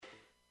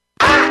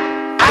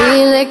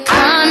Feel it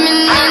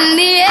coming in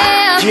the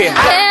air. Yeah.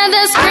 Hear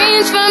the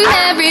screams from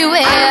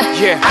everywhere.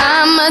 Yeah.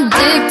 I'm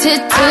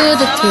addicted to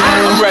the thrill.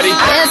 I'm ready.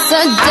 It's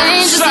a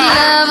dangerous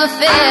love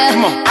affair.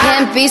 Come on.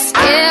 Can't be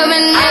scared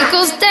when it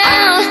goes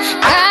down.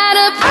 Got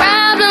a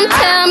problem?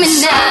 Tell me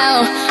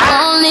now.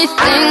 Only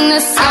thing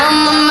that's on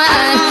my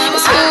mind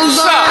is who's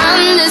gonna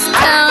run this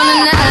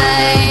town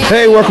tonight.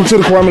 Hey, welcome to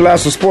the Kwamie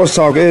Lassiter Sports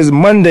Talk. It is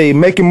Monday,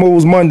 Making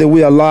Moves Monday.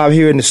 We are live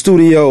here in the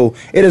studio.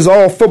 It is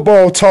all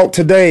football talk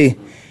today.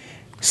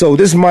 So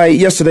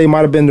yesterday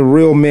might have been the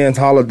real men's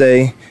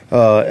holiday,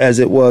 as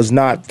it was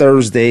not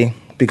Thursday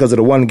because of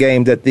the one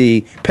game that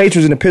the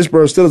Patriots and the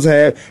Pittsburgh Steelers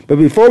had. But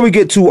before we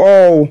get to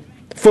all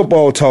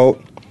football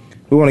talk,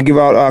 we want to give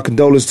out our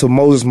condolences to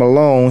Moses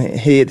Malone,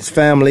 his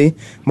family.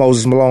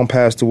 Moses Malone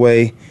passed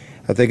away.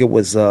 I think it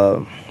was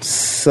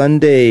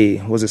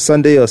Sunday. Was it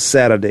Sunday or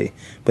Saturday?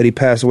 But he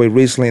passed away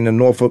recently in the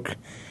Norfolk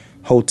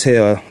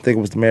Hotel. I think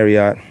it was the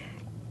Marriott.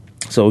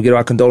 So we give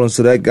our condolences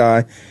to that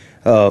guy.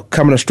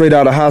 Coming straight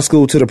out of high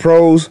school to the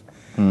pros.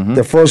 Mm-hmm.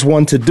 The first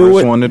one to do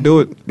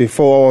it.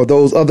 Before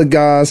those other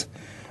guys.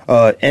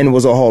 And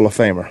was a Hall of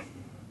Famer.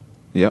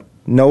 Yep.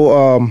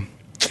 No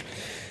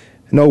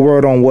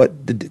word on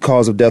what the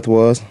cause of death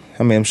was.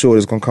 I mean, I'm sure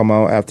it's going to come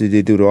out after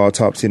they do the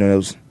autopsy and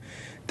those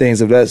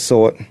things of that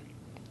sort.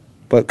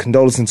 But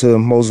condolences to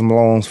Moses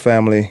Malone's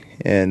family,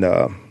 and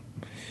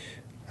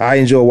I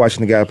enjoy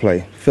watching the guy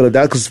play.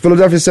 Because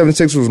Philadelphia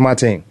 76ers was my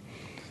team.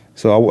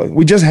 So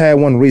we just had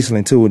one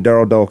recently, too, with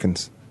Darryl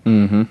Dawkins.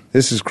 Mm-hmm.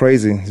 This is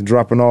crazy. He's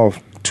dropping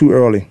off too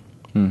early.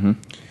 Mm-hmm.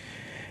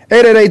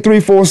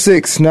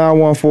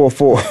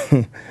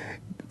 888-346-9144.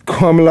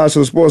 Kwamie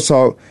Lassiter Sports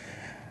Talk.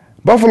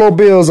 Buffalo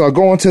Bills are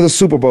going to the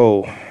Super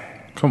Bowl.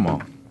 Come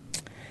on.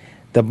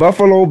 The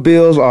Buffalo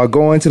Bills are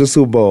going to the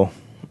Super Bowl.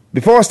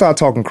 Before I start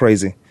talking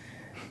crazy,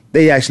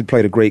 they actually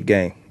played a great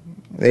game.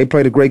 They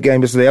played a great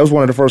game yesterday. That was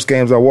one of the first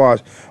games I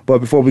watched. But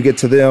before we get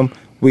to them,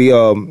 we,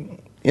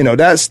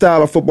 that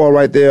style of football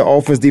right there,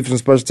 offense, defense,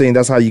 special team,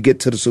 that's how you get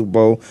to the Super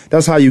Bowl.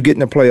 That's how you get in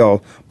the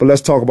playoffs. But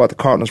let's talk about the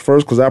Cardinals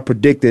first, because I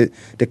predicted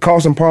that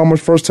Carson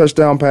Palmer's first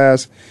touchdown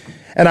pass,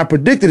 and I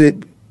predicted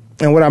it.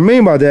 And what I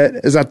mean by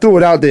that is I threw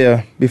it out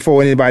there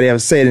before anybody ever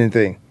said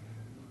anything.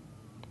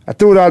 I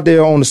threw it out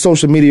there on the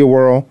social media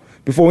world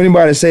before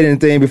anybody said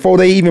anything, before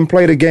they even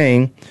played a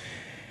game.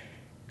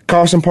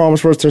 Carson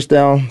Palmer's first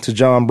touchdown to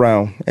John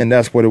Brown, and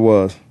that's what it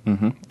was.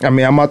 Mm-hmm. I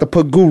mean, I'm about to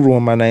put Guru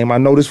in my name. I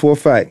know this for a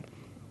fact.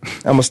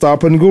 I'm going to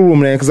start putting Guru in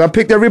there because I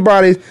picked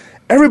everybody.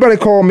 Everybody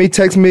called me,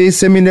 text me,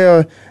 send me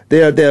their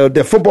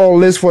football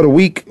list for the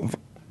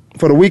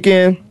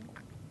weekend.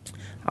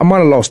 I might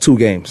have lost 2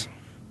 games.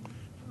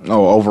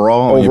 Oh,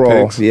 overall?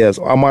 Overall, yes.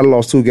 I might have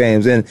lost 2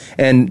 games.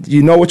 And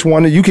you know which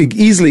one? You could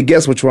easily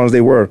guess which ones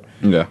they were.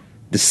 Yeah.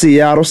 The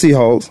Seattle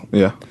Seahawks.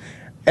 Yeah.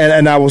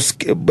 And I was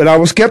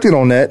skeptical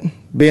on that.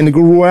 Being the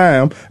guru I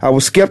am, I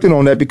was skeptical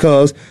on that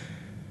because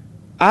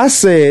I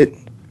said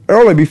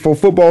early before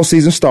football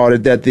season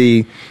started that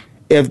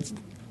if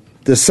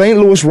the St.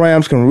 Louis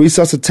Rams can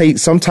resuscitate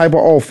some type of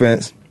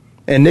offense,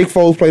 and Nick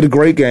Foles played a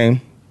great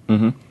game,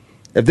 mm-hmm.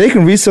 if they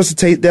can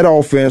resuscitate that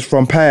offense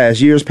from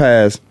years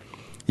past,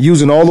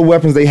 using all the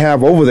weapons they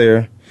have over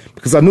there,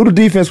 because I knew the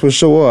defense would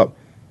show up,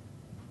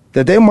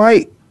 that they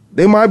might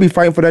be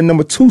fighting for that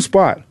number 2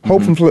 spot,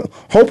 mm-hmm.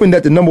 hoping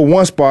that the number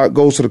 1 spot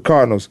goes to the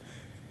Cardinals.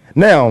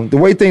 Now, the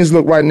way things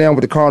look right now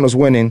with the Cardinals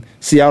winning,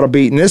 Seattle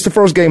beating, it's the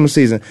first game of the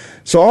season.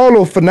 So all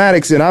those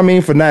fanatics, and I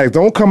mean fanatics,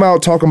 don't come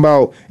out talking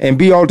about and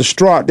be all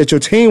distraught that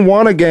your team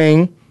won a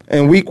game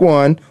in week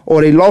 1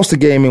 or they lost a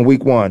game in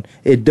week 1.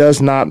 It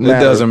does not matter. It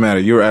doesn't matter.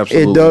 You're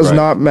absolutely right. It does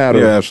not matter.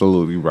 You're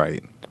absolutely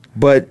right.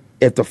 But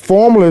if the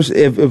formulas,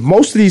 if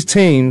most of these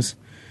teams,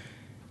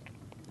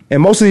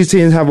 and most of these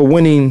teams have a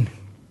winning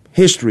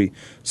history,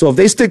 so if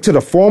they stick to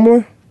the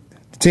formula,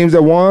 the teams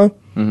that won,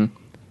 mm-hmm.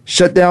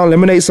 shut down,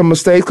 eliminate some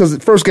mistakes, because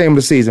the first game of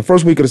the season,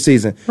 first week of the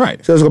season.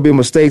 Right. So there's going to be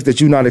mistakes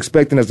that you're not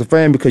expecting as a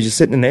fan because you're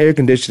sitting in the air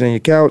conditioner on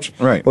your couch.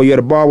 Right. Or you're at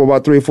a bar with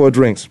about 3 or 4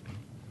 drinks.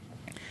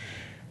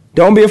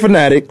 Don't be a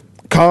fanatic.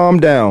 Calm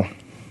down.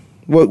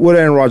 What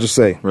Aaron Rodgers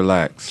say?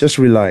 Relax. Just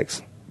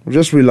relax.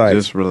 Just relax.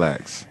 Just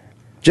relax.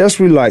 Just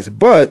relax.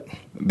 But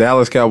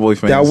Dallas Cowboy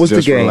fans, that was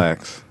just the game.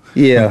 Relax.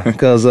 Yeah,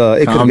 because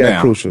it could have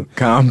got crucial.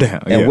 Calm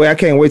down. And I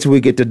can't wait till we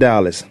get to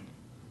Dallas.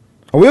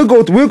 We'll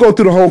go through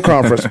the whole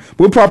conference.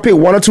 We'll probably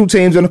pick 1 or 2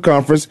 teams in the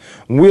conference.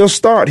 We'll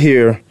start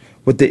here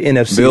with the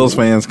NFC. Bills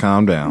fans,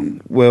 calm down.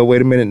 Well,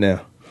 wait a minute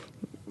now.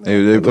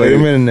 They wait a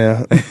minute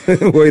now.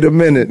 Wait a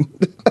minute.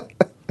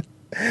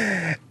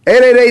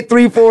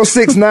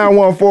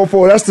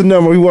 888-346-9144. That's the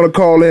number you want to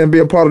call in and be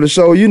a part of the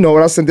show. You know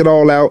it. I sent it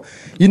all out.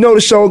 You know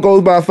the show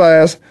goes by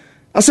fast.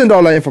 I send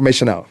all that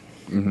information out.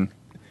 Mm-hmm.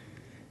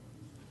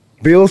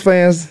 Bills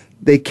fans,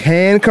 they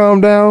can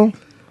calm down,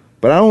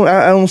 but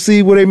I don't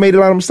see where they made a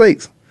lot of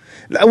mistakes.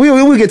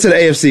 We'll get to the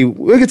AFC.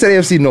 We'll get to the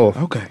AFC North.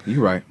 Okay,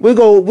 you're right.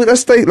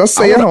 Let's stay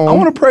at home. I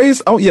want to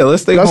praise. Oh yeah,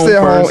 let's stay home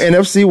first.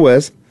 NFC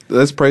West.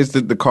 Let's praise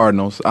the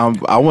Cardinals.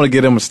 I want to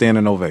give them a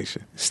standing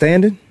ovation.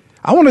 Standing?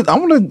 I want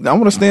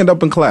to stand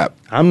up and clap.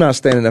 I'm not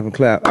standing up and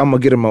clap. I'm gonna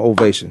get them an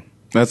ovation.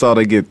 That's all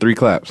they get. 3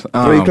 claps. 3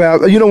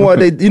 claps. You know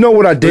what? You know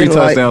what I did? 3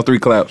 touchdowns, 3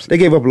 claps. They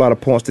gave up a lot of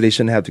points that they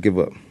shouldn't have to give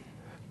up.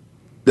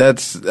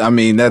 That's. What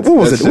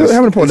was it?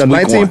 How many points?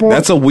 19 points.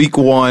 That's a week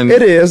 1.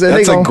 It is.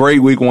 That's a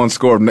great week 1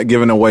 score,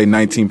 giving away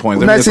 19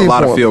 points. It's a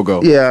lot of field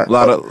goals. Yeah, a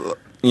lot of.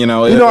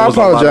 I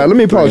apologize. Let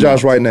me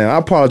apologize right now. I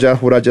apologize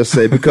for what I just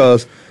said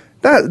because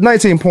that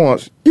 19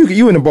 points.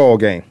 You in the ball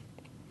game,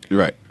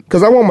 right?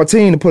 Because I want my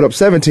team to put up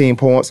 17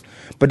 points,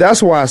 but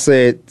that's why I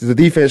said the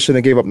defense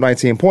shouldn't have gave up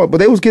 19 points. But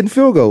they was getting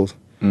field goals.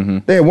 Mm-hmm.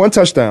 They had 1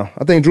 touchdown.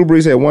 I think Drew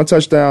Brees had 1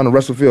 touchdown, the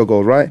rest were field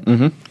goals, right?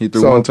 Mm-hmm. He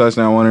threw 1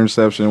 touchdown, 1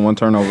 interception, 1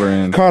 turnover.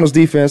 And Cardinals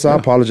defense, I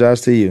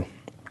apologize to you.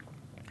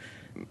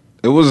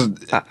 It was.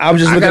 I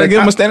was just. I gotta give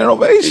them a standing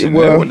ovation.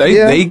 Well,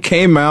 they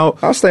came out.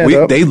 I'll stand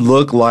up. They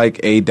look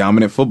like a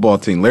dominant football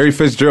team. Larry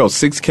Fitzgerald,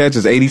 6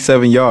 catches,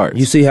 87 yards.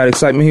 You see how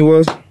excitement he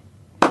was.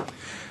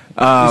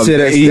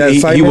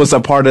 He was a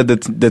part of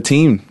the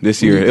team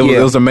this year.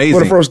 It was amazing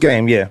for the first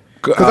game. Yeah,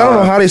 because I don't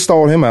know how they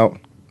stalled him out.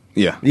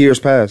 Yeah, years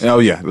past. Oh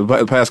yeah,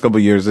 the past couple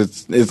of years,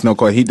 it's no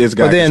question. This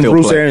guy but then can still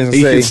Bruce play. Arians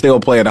He can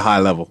still play at a high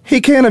level. He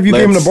can if you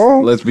give him the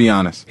ball. Let's be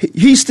honest.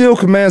 He still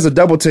commands a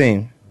double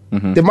team.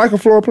 Mm-hmm. Did Michael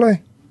Floyd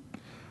play?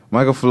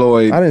 Michael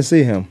Floyd. I didn't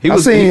see him. He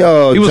was John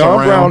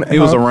around. Brown. He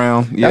was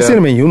around. Yeah. I seen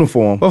him in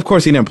uniform. Well, of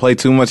course, he didn't play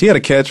too much. He had a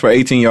catch for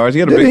 18 yards.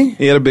 He had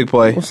a big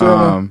play. But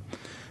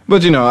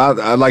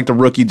I like the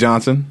rookie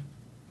Johnson.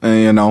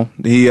 And,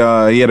 he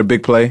had a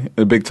big play,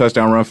 a big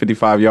touchdown run,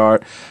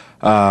 55-yard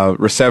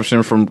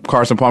reception from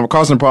Carson Palmer.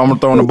 Carson Palmer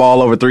throwing the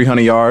ball over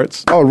 300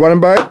 yards. Oh,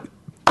 running back.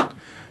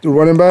 The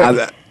running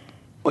back.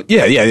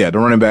 The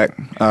running back,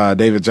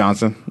 David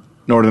Johnson,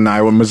 Northern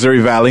Iowa,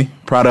 Missouri Valley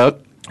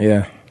product.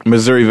 Yeah.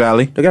 Missouri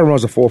Valley. The guy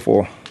runs a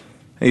 4.4.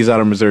 He's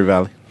out of Missouri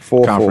Valley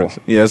 4.4 conference.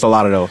 Yeah, it's a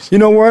lot of those. You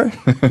know what?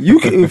 You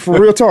can, for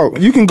real talk,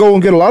 you can go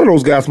and get a lot of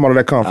those guys from out of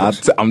that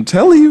conference. I'm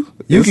telling you,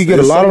 you can get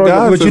a lot of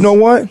guys. But you know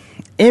what?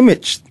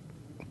 Image,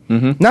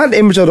 not the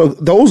image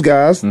of those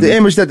guys. The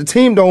image that the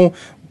team don't.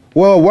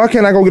 Well, why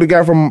can't I go get a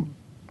guy from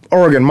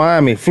Oregon,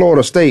 Miami,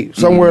 Florida State,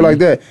 somewhere like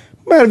that?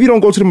 Man, if you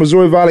don't go to the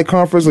Missouri Valley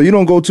Conference or you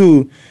don't go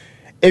to,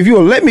 if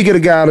you'll let me get a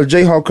guy out of the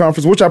Jayhawk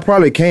Conference, which I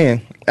probably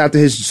can after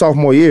his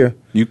sophomore year.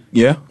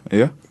 Yeah.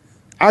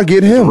 I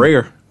get him. It's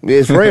rare.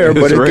 It's rare,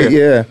 but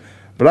rare.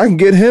 But I can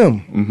get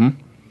him. Mm-hmm.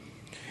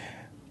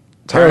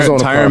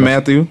 Tyron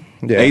Matthew,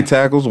 8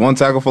 tackles, 1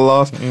 tackle for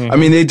loss. Mm-hmm. I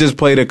mean, they just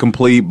played a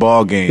complete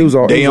ball game.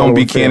 Dayon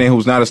Buchanan,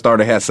 who's not a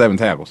starter, had 7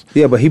 tackles.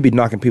 Yeah, but he be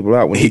knocking people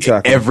out when he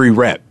tackled. Every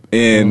rep.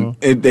 And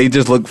they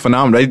just look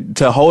phenomenal.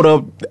 To hold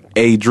up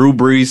a Drew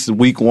Brees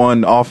Week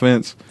 1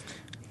 offense,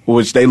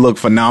 which they look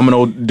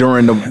phenomenal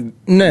during the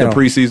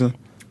preseason.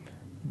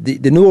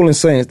 The New Orleans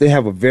Saints, they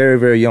have a very,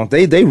 very young.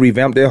 They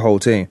revamped their whole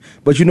team.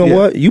 But you know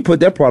what? You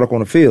put that product on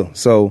the field.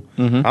 So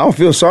I don't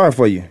feel sorry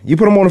for you. You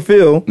put them on the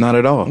field. Not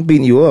at all. I'm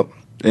beating you up.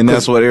 And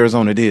that's what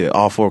Arizona did,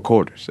 all 4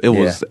 quarters. It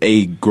was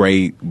a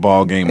great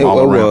ball game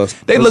all around.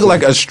 They look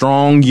like a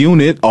strong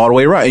unit all the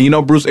way around.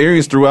 And Bruce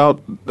Arians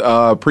throughout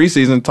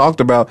preseason talked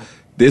about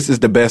this is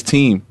the best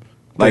team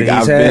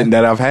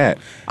that I've had.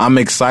 I'm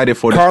excited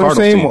for this Cardinals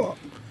team.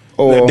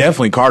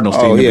 Definitely Cardinals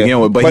team to begin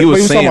with. But he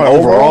was saying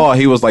overall,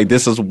 he was like,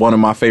 this is one of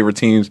my favorite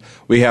teams.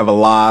 We have a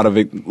lot of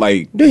it.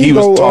 Like, he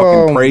was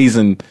talking,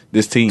 praising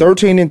this team.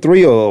 13-3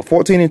 or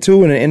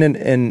 14-2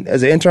 and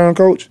as an intern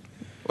coach?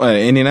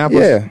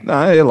 Indianapolis? Yeah.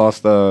 Nah, they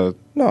lost. No,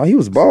 he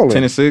was balling.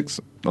 10-6,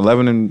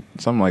 11 and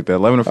something like that.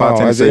 11-5,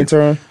 10-6. As an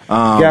intern?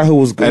 Guy who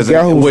was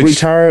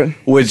retired?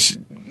 Which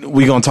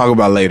we going to talk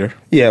about later.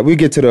 Yeah, we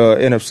get to the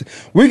NFC.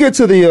 We get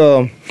to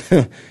the,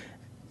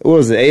 what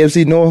was it,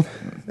 AFC North?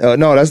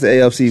 No, that's the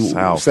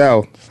AFC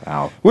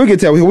South. We'll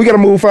get to that. We got to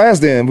move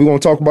fast then. We're going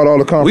to talk about all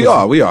the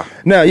conferences. We are.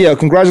 Now,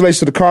 congratulations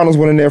to the Cardinals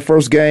winning their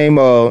first game.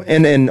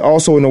 And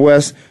also in the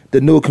West,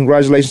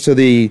 congratulations to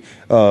the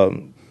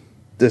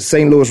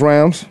St. Louis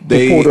Rams.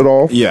 They pulled it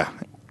off. Yeah.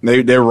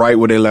 They're right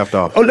where they left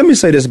off. Oh, let me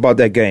say this about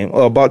that game,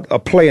 about a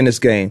play in this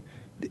game.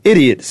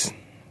 Idiots.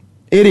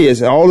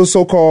 And all the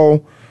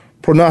so-called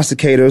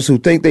prognosticators who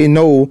think they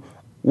know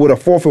what a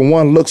 4th and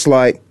 1 looks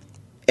like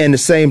in the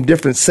same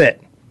different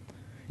set.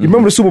 You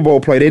remember the Super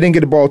Bowl play? They didn't get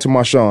the ball to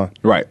Marshawn.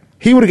 Right.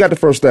 He would have got the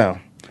first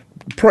down.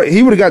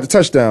 He would have got the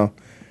touchdown.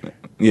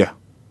 Yeah.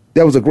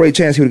 That was a great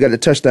chance he would have got the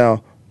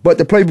touchdown. But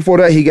the play before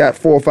that, he got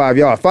 4 or 5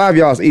 yards. 5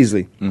 yards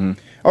easily. Mm-hmm.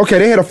 Okay,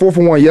 they had a 4th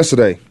and 1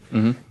 yesterday.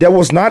 Mm-hmm. That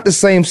was not the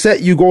same set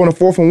you go in a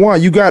 4th and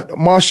 1. You got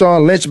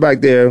Marshawn Lynch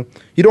back there.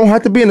 You don't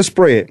have to be in the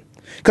spread.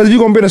 Because if you're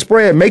going to be in a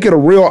spread, make it a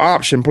real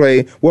option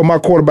play where my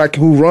quarterback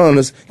who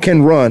runs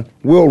can run,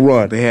 will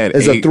run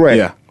as a threat.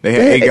 Yeah. They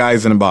had 8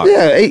 guys in the box.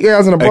 Yeah, 8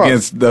 guys in the box.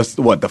 Against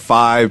the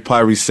 5,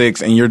 probably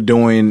 6, and you're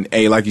doing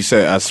like you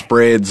said, a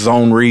spread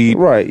zone read.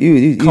 Right.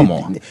 Come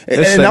on.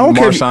 They're setting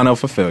Marshawn up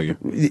for failure.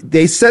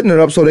 They setting it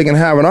up so they can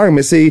have an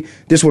argument. See,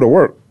 this would have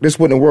worked. This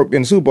wouldn't have worked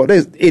in the Super Bowl.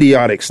 There's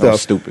idiotic stuff.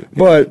 Stupid.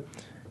 But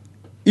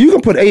you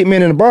can put 8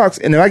 men in the box,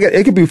 and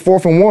it could be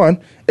 4th and 1.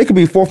 It could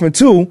be 4th and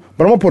 2,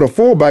 but I'm going to put a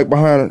fullback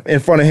in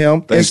front of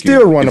him and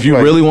still run the play. If you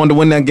really wanted to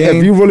win that game.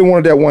 If you really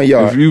wanted that 1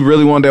 yard. If you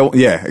really wanted that,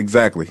 yeah,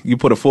 exactly. You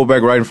put a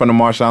fullback right in front of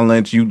Marshawn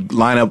Lynch. You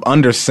line up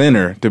under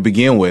center to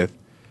begin with.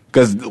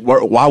 Because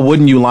why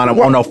wouldn't you line up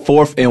on a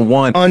 4th and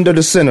 1 under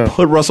the center?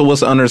 Put Russell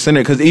Wilson under the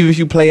center because even if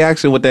you play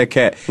action with that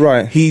cat,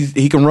 right,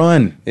 he can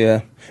run.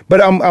 Yeah,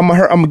 but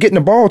I'm getting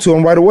the ball to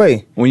him right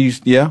away. When you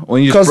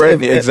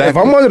spread exactly. If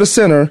I'm under the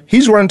center,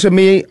 he's running to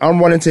me. I'm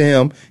running to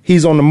him.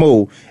 He's on the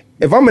move.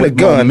 If I'm in a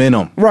gun,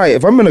 momentum. Right?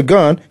 If I'm in a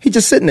gun, he's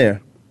just sitting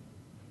there.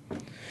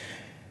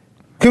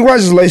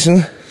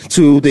 Congratulations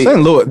to the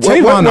St. Louis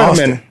Tavon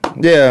Austin.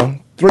 Yeah,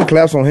 3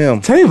 claps on him.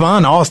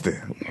 Tavon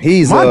Austin.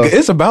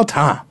 It's about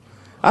time.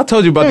 I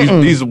told you about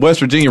these West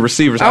Virginia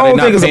receivers. I don't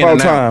think it's about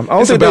time. I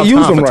don't think they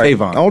use them right.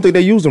 Tavon. I don't think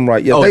they use them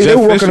right. Yeah, oh, they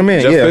working them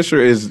in. Jeff yeah,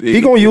 Fisher he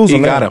gonna use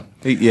them. He got him.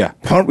 Yeah,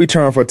 punt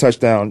return for a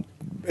touchdown,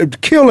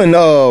 killing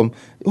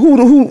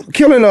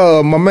killing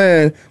my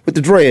man with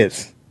the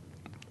dreads.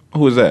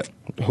 Who is that?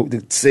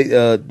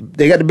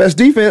 They got the best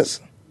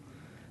defense,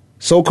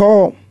 so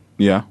called.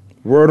 Yeah,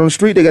 word on the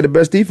street, they got the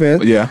best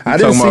defense. Yeah, I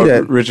didn't see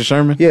that. Richard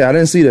Sherman. Yeah, I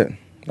didn't see that.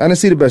 I didn't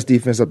see the best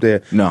defense up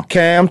there. No.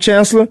 Cam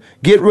Chancellor,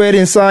 get ready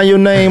and sign your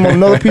name on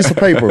another piece of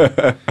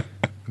paper.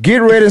 Get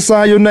ready and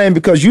sign your name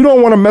because you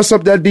don't want to mess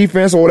up that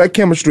defense or that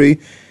chemistry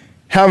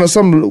having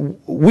some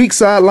weak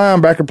side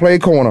linebacker play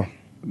corner.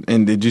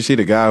 And did you see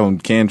the guy on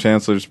Cam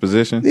Chancellor's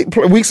position?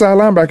 Weak side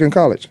linebacker in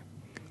college.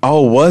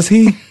 Oh, was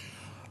he?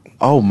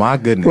 Oh, my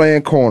goodness.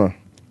 Playing corner.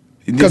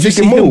 Because he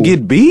can move. Him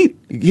get beat?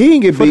 He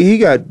didn't get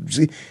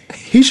beat.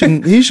 He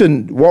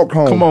shouldn't walk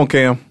home. Come on,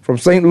 Cam. From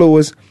St.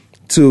 Louis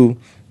to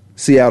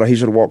Seattle, he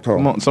should have walked home.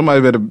 Come on,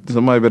 somebody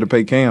better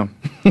pay Cam.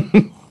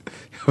 You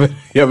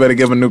better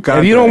give him a new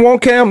contract. If you don't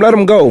want Cam, let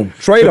him go.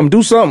 Trade him.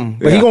 Do something.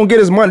 But he gonna get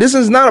his money. This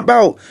is not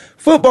about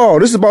football.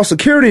 This is about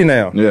security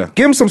now. Yeah.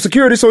 Give him some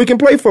security so he can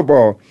play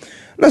football.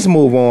 Let's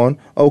move on.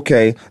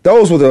 Okay,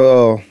 those were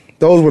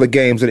the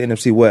games in the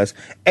NFC West.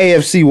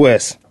 AFC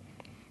West.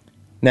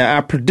 Now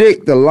I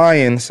predict the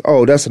Lions.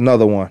 Oh, that's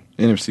another one.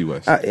 NFC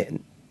West.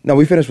 No,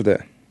 we finished with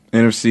that.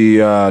 NFC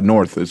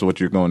North is what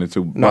you're going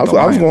into. No,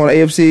 I was going to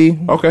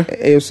AFC. Okay.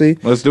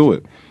 AFC. Let's do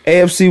it.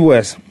 AFC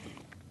West.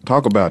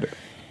 Talk about it.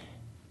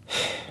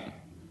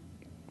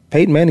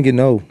 Peyton Manning getting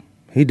old.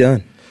 He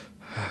done.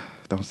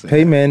 Don't say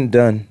Peyton Manning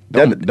done.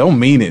 Don't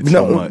mean it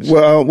so much.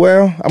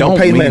 Well, I'm a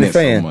Peyton Manning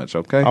fan. So much,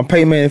 okay? I'm a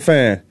Peyton Manning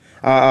fan.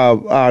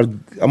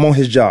 I'm on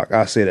his jock.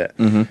 I say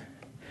that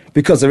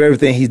because of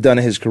everything he's done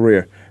in his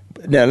career.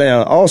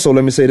 Now, also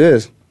let me say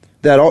this: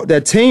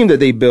 that team that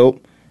they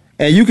built,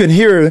 and you can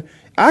hear.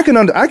 I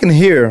can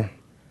hear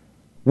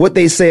what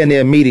they say in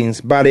their meetings,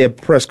 by their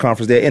press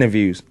conference, their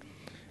interviews.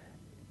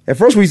 At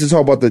first, we used to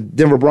talk about the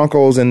Denver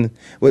Broncos and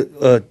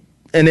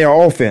their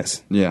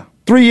offense. Yeah.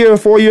 4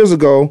 years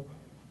ago,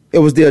 it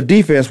was their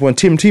defense when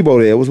Tim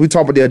Tebow there. We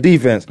talked about their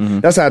defense.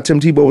 That's how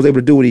Tim Tebow was able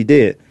to do what he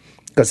did.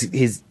 Because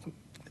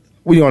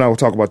we don't ever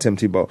talk about Tim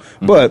Tebow.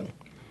 But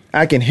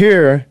I can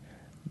hear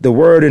the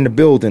word in the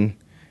building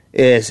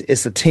is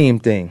it's a team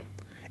thing.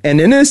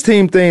 And in this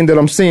team thing that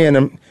I'm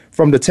seeing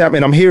from the tap,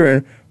 and I'm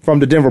hearing from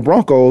the Denver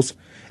Broncos,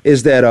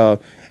 is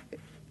that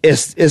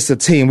it's a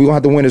team. We're going to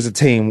have to win as a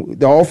team.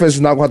 The offense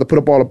is not going to have to put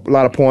up a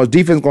lot of points.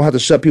 Defense is going to have to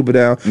shut people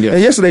down. Yes.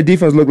 And yesterday,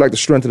 defense looked like the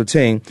strength of the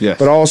team. Yes.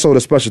 But also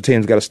the special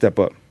teams got to step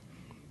up.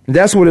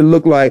 That's what it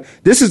looked like.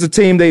 This is the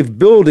team they've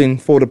building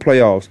for the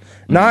playoffs.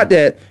 Not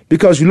that,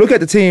 because you look at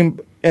the team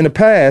in the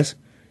past,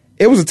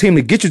 it was a team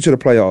to get you to the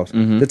playoffs.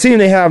 The team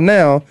they have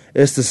now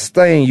is to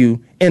sustain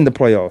you in the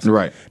playoffs.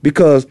 Right.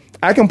 Because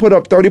I can put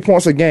up 30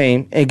 points a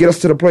game and get us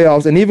to the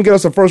playoffs and even get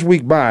us a first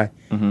week bye.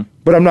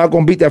 But I'm not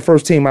going to beat that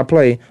first team I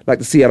play like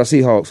the Seattle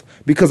Seahawks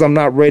because I'm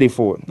not ready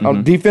for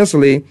it.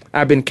 Defensively,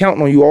 I've been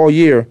counting on you all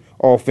year,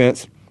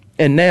 offense,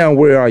 and now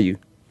where are you?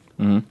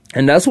 And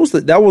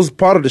that was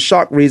part of the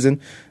shock reason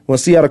when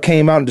Seattle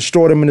came out and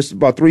destroyed them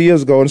about 3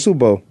 years ago in the Super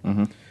Bowl.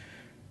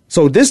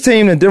 So this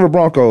team, the Denver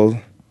Broncos,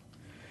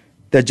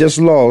 that just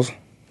lost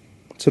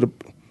to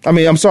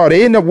they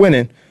ended up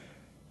winning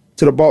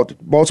to the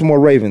Baltimore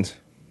Ravens.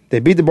 They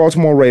beat the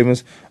Baltimore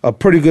Ravens, a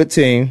pretty good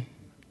team.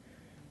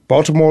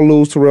 Baltimore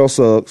lose Terrell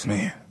Suggs.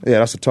 Man. Yeah,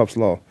 that's a tough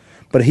loss.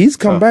 But he's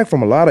come back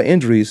from a lot of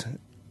injuries.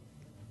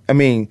 I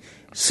mean,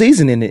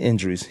 season-ending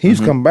injuries. He's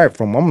come back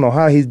from. I don't know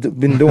how he's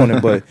been doing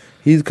it, but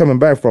he's coming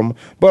back from.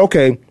 But,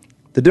 okay,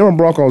 the Denver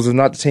Broncos is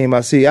not the team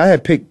I see. I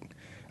had picked,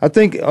 I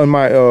think on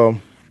my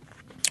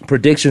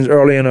predictions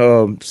early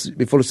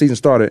before the season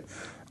started,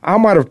 I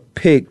might have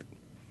picked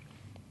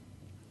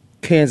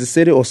Kansas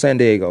City or San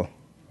Diego.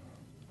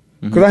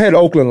 Because I had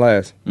Oakland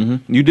last.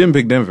 You didn't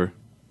pick Denver.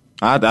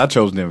 I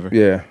chose Denver.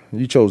 Yeah,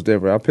 you chose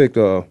Denver. I picked.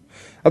 I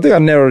think I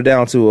narrowed it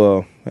down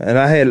to. And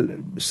I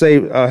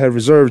had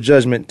reserved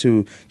judgment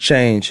to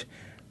change,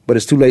 but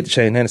it's too late to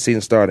change. And the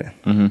season started.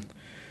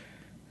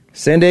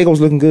 San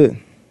Diego's looking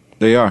good.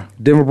 They are.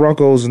 Denver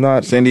Broncos is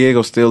not. San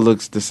Diego still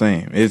looks the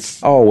same.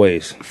 It's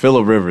always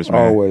Phillip Rivers,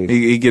 man. Always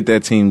he get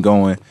that team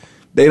going.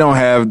 They don't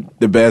have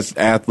the best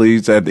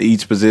athletes at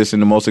each position,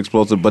 the most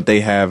explosive, but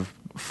they have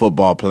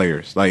football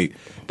players. Like,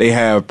 they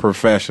have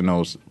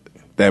professionals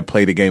that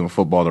play the game of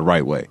football the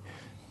right way.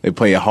 They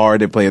play it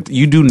hard. They play it.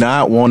 You do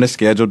not want to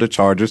schedule the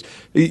Chargers.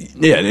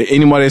 Yeah,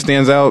 anybody that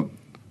stands out,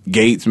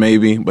 Gates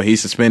maybe, but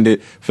he's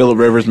suspended. Phillip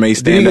Rivers may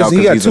stand out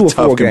because he's a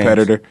tough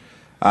competitor. Games.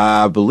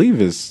 I believe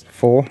it's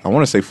 4. I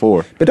want to say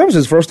 4. But that was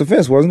his first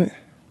offense, wasn't it?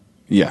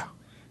 Yeah.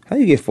 How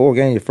you get 4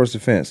 games your first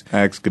offense?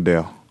 Ask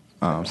Goodell.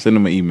 Send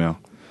him an email.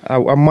 I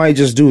might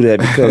just do that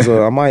because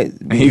I might.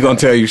 He gonna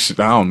tell you.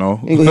 I don't know.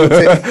 He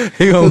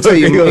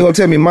gonna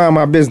tell me mind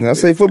my business.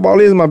 I say football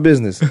is my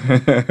business.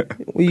 Where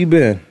you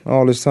been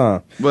all this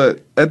time?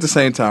 But at the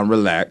same time,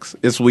 relax.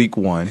 It's week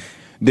 1.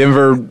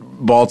 Denver,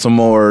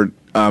 Baltimore.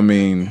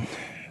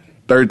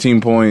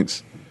 13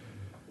 points.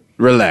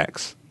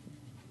 Relax.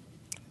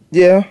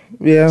 Yeah.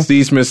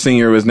 Steve Smith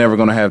Sr. was never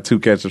going to have 2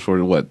 catches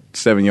for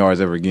 7 yards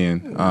ever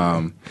again.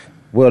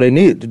 Well,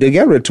 they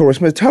got rid of Torrey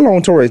Smith. How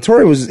long Torrey?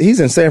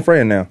 He's in San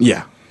Fran now.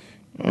 Yeah.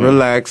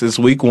 Relax. It's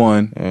week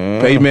 1.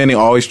 Peyton Manning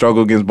always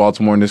struggled against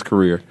Baltimore in his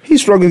career. He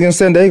struggled against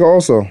San Diego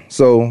also.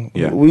 So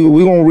yeah.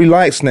 we're going to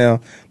relax now.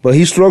 But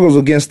he struggles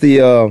against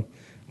the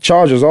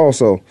Chargers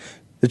also.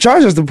 The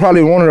Chargers are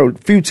probably one of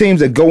the few teams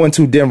that go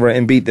into Denver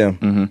and beat them.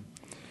 Mm-hmm.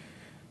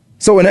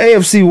 So in the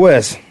AFC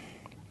West,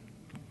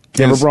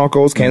 Denver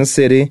Broncos, Kansas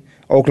City,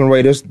 Oakland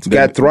Raiders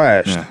got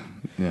thrashed.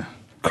 Yeah.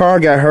 Carr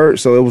got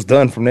hurt, so it was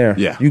done from there.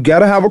 Yeah. You got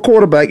to have a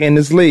quarterback in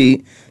this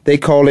league. They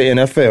call it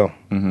NFL.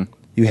 Mm-hmm.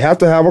 You have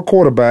to have a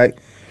quarterback.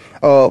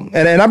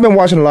 And I've been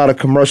watching a lot of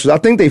commercials. I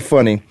think they're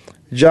funny.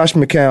 Not Josh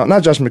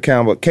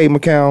McCown, but Kate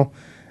McCown,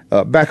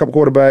 backup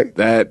quarterback.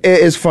 It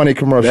is funny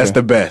commercial. That's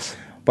the best.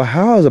 But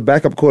how is a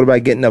backup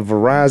quarterback getting a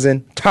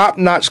Verizon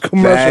top-notch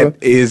commercial?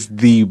 That is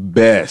the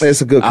best. It's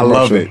a good commercial. I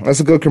love it.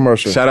 That's a good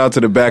commercial. Shout out to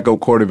the backup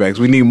quarterbacks.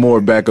 We need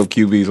more backup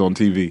QBs on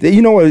TV.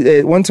 You know what?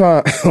 At one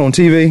time on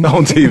TV.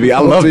 On TV. I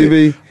love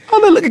it.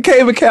 Oh, look at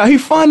Kay McCall.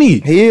 He's funny.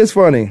 He is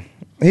funny.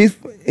 He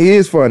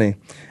is funny.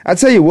 I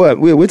tell you what,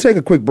 we'll take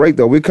a quick break,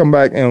 though. We'll come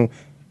back and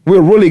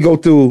we'll really go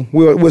through,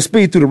 we'll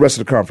speed through the rest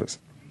of the conference.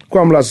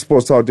 Kwamie Lassiter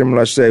Sports Talk, Demory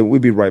Lawshe. We'll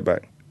be right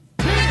back.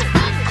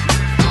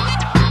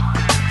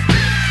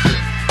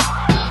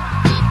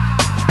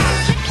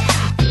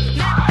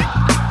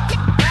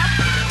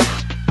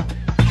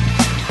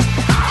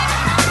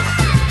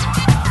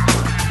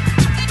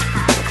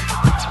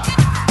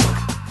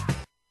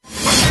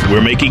 We're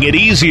making it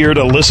easier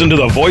to listen to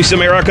the Voice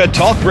America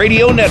Talk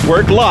Radio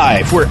Network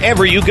live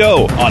wherever you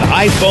go on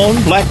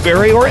iPhone,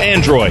 BlackBerry, or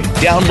Android.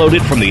 Download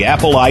it from the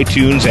Apple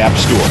iTunes App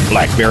Store,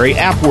 BlackBerry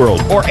App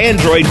World, or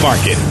Android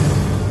Market.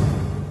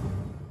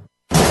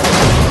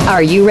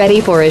 Are you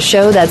ready for a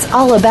show that's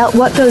all about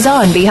what goes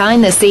on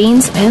behind the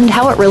scenes and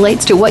how it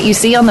relates to what you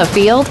see on the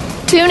field?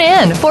 Tune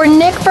in for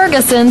Nick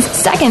Ferguson's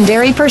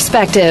Secondary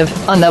Perspective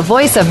on the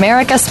Voice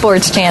America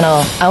Sports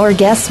Channel. Our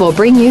guests will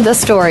bring you the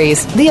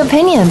stories, the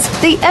opinions,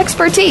 the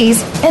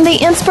expertise, and the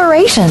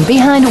inspiration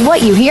behind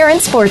what you hear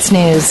in sports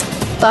news.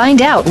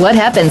 Find out what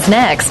happens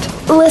next.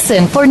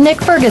 Listen for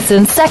Nick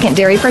Ferguson's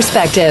Secondary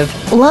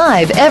Perspective,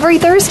 live every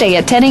Thursday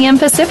at 10 a.m.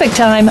 Pacific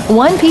Time,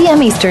 1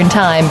 p.m. Eastern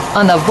Time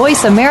on the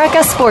Voice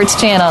America Sports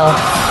Channel.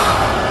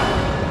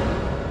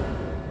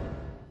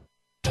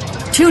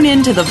 Tune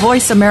in to the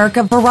Voice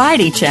America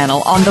Variety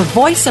channel on the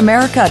Voice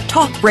America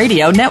Talk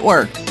Radio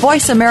Network.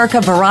 Voice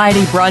America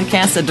Variety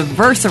broadcasts a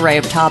diverse array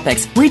of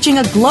topics, reaching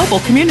a global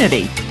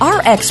community.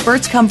 Our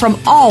experts come from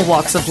all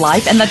walks of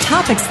life, and the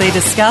topics they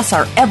discuss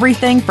are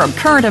everything from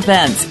current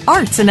events,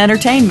 arts and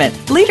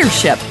entertainment,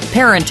 leadership,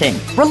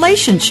 parenting,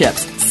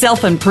 relationships,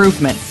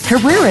 self-improvement,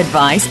 career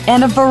advice,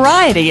 and a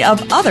variety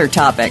of other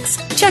topics.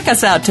 Check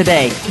us out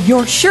today.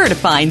 You're sure to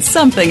find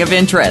something of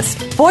interest.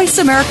 Voice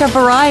America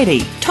Variety.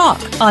 Talk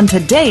on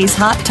today's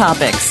hot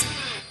topics.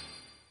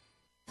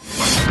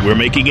 We're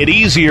making it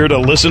easier to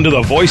listen to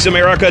the Voice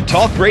America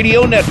Talk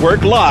Radio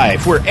Network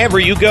live wherever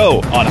you go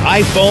on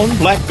iPhone,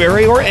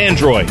 BlackBerry, or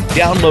Android.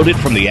 Download it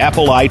from the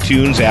Apple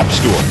iTunes App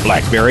Store,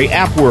 BlackBerry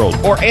App World,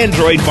 or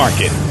Android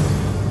Market.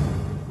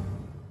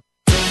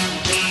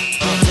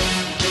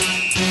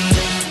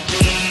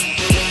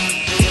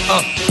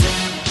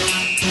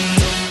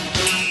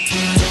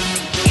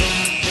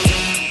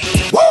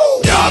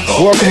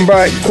 Welcome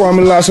back,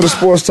 Kwamie Lassiter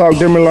Sports Talk,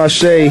 Demory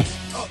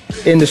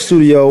Lawshe in the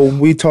studio.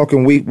 We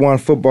talking week 1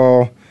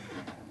 football.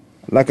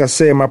 Like I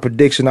said in my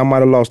prediction, I might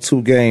have lost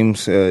 2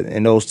 games,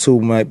 and those 2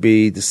 might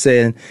be the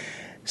St.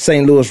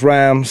 Louis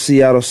Rams,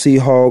 Seattle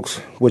Seahawks,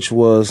 which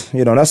was,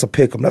 that's a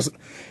pick 'em.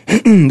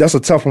 That's a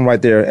tough one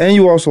right there. And I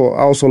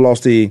also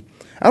lost I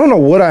don't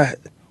know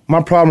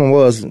my problem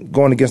was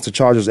going against the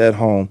Chargers at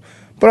home.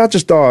 But I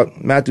just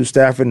thought Matthew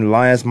Stafford and the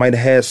Lions might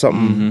have had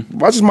something.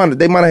 Mm-hmm.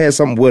 They might have had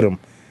something with them.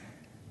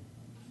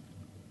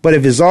 But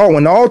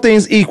when all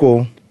things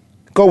equal,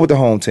 go with the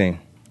home team.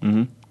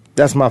 Mm-hmm.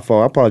 That's my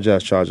fault. I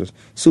apologize, Chargers.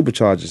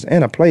 Superchargers.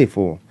 And I played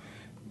for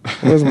them.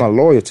 Where's my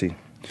loyalty?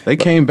 They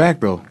came back,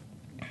 though.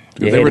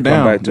 Yeah, they were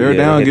down. They were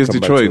down against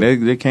Detroit.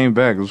 They came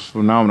back. It was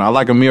phenomenal. I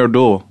like Amir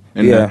Abdul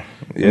in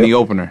the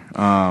opener.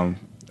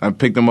 I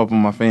picked him up on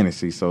my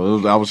fantasy.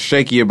 So I was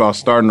shaky about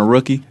starting a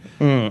rookie,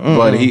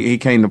 but he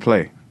came to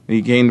play.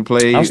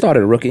 I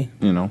started a rookie.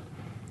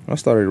 I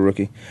started a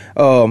rookie.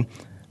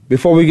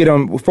 Before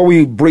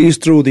we breeze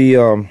through the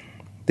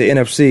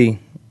NFC,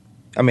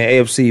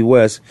 AFC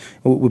West,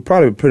 we're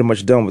probably pretty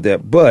much done with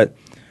that. But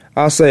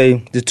I'll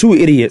say the two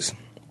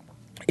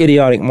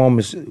idiotic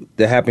moments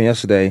that happened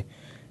yesterday,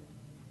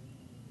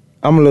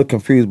 I'm a little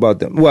confused about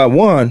them. Well,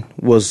 one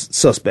was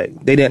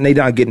suspect. They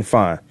not getting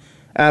fined.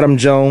 Adam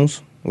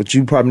Jones, which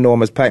you probably know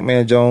him as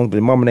Pac-Man Jones, but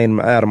his mama named him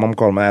Adam. I'm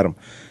calling him Adam.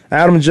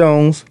 Adam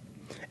Jones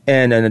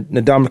and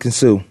Ndamukong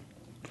Suh.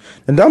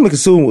 Ndamukong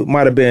Suh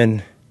might have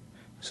been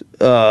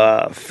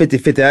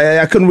 50-50.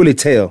 I couldn't really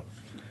tell.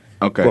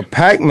 Okay. But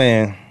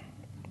Pac-Man,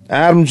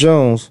 Adam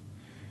Jones,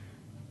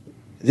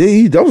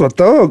 that was a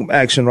thug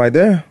action right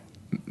there.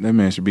 That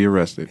man should be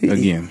arrested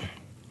again.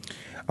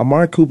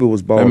 Amari Cooper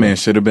was balling. That man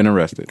should have been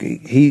arrested.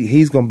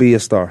 He's going to be a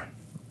star.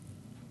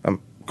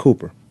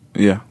 Cooper.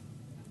 Yeah.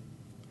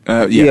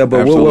 But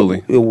absolutely.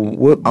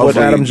 What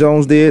Adam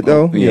Jones did,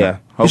 though,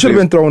 he should have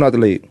been thrown out the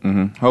league.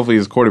 Mm-hmm. Hopefully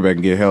his quarterback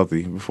can get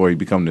healthy before he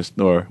becomes the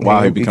star.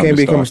 While he becomes the star. You can't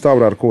become a star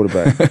without a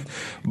quarterback.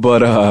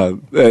 But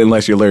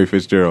unless you're Larry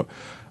Fitzgerald.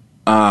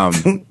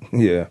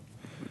 Yeah.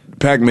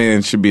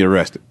 Pac-Man should be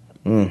arrested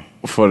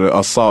for the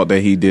assault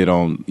that he did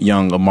on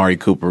young Amari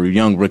Cooper,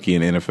 young rookie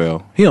in the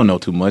NFL. He don't know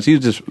too much. He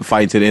was just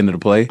fighting to the end of the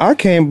play. I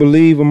can't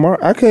believe Amari.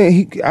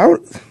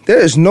 There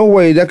is no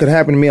way that could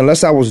happen to me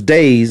unless I was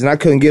dazed and I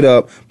couldn't get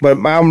up. But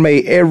I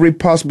made every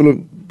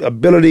possible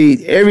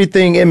ability,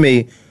 everything in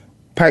me.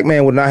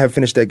 Pac-Man would not have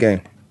finished that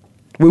game.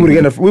 We would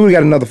have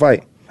got another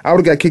fight. I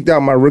would have got kicked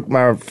out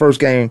my first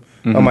game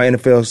of my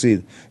NFL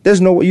season.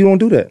 There's no way you don't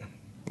do that.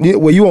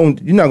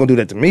 You're not gonna do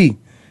that to me.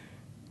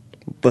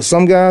 But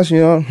some guys, I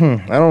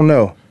don't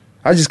know.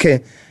 I just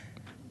can't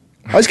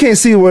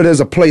see where there's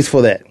a place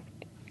for that.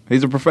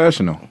 He's a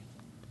professional.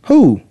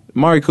 Who?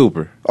 Amari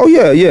Cooper. Oh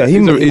yeah.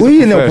 He's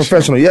a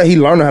professional. Yeah, he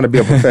learned how to be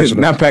a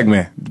professional. Not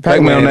Pac-Man.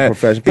 Pac-Man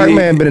professional.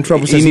 Pac-Man been in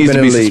trouble since he's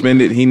been in the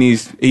league. He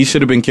needs to be suspended. He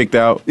should have been kicked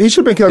out. He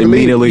should have been kicked out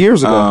immediately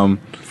years ago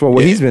for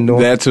what he's been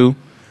doing. That too.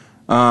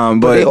 But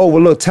they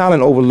overlook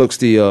talent. Overlooks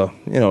the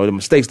the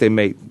mistakes they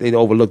make. They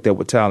overlook that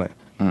with talent.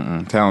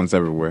 Talent's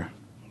everywhere.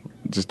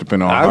 Just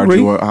depending on how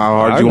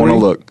hard you want to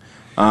look.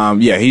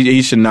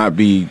 He should not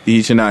be.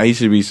 He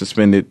should be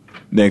suspended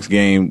next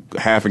game,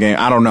 half a game.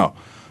 I don't know.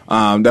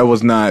 That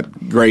was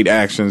not great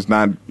actions.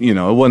 Not it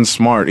wasn't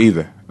smart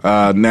either.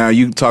 Now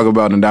you talk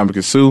about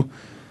Ndamukong Suh.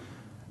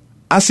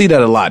 I see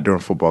that a lot during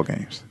football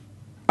games.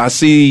 I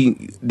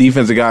see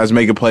defensive guys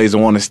making plays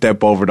and want to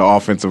step over the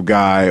offensive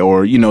guy,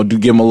 or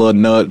give him a little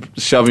nut,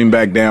 shove him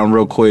back down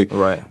real quick.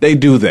 Right. They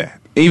do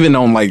that. Even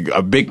on like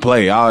a big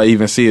play, I'll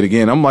even see it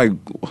again. I'm like,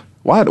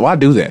 why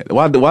do that?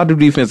 Why do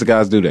defensive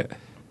guys do that?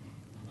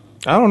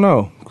 I don't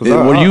know.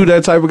 Were you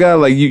that type of guy?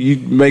 Like you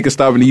make a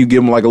stop and then you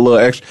give them like a little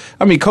extra?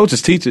 I mean,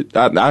 coaches teach it.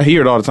 I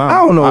hear it all the time.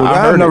 I don't know.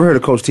 I've never heard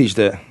a coach teach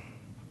that.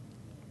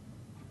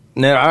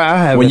 Now I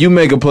haven't. When you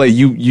make a play,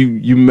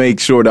 you make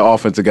sure the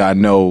offensive guy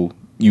know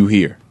you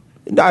hear.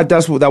 That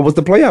was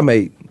the play I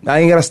made. I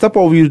ain't got to step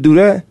over you to do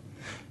that.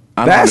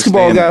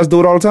 Basketball guys do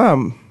it all the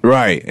time.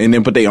 Right, and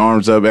then put their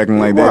arms up acting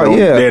like that. Right,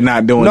 yeah. They're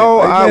not doing it.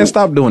 Like,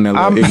 stop doing that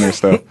little ignorant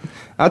stuff.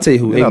 I'll tell you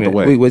who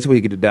ignorant. Wait till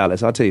we get to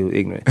Dallas. I'll tell you who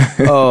ignorant.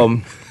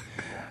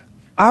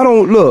 I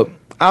don't look.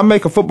 I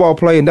make a football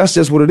play, and that's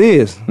just what it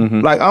is.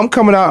 Mm-hmm. Like I'm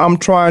coming out, I'm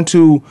trying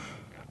to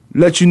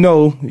let you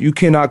know you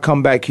cannot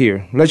come back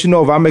here. Let you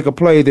know if I make a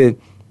play that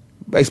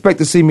expect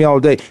to see me all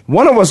day.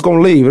 One of us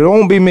gonna leave. It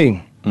won't be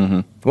me.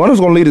 Mm-hmm. One of us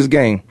gonna leave this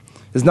game.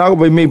 It's not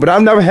gonna be me. But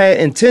I've never had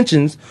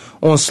intentions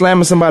on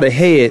slamming somebody's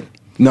head.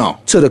 No.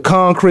 To the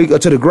concrete or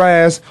to the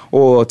grass,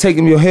 or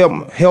taking your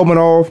helmet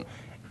off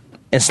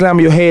and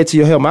slamming your head to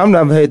your helmet. I've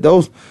never had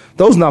those.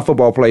 Those not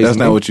football plays. That's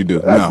not what you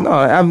do.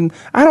 No.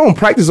 I don't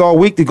practice all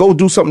week to go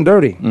do something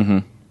dirty. Mm-hmm.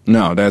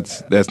 No,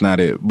 that's not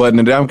it. But in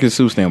the Ndamukong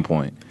Suh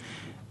standpoint,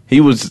 he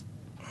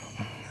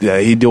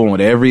doing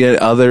what every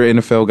other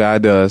NFL guy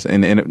does,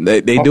 and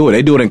they do it.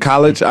 They do it in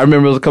college. I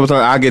remember a couple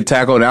times I get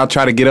tackled and I'll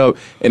try to get up,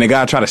 and the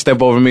guy try to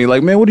step over me.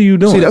 Like, man, what are you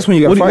doing? See, that's when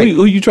you got to fight.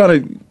 Who you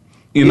trying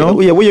to?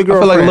 Where your girlfriend? I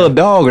feel like a little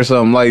dog or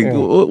something. Like,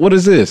 what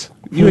is this?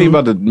 You ain't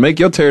about to make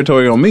your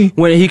territory on me.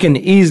 When he can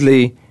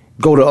easily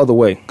go the other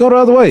way. Go the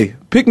other way.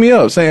 Pick me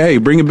up. Say, hey,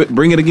 bring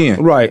it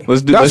again. Right.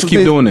 Let's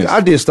keep doing this. I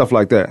did stuff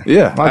like that.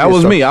 Yeah, that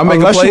was me. I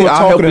make a play.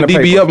 I help the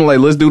DB up and like,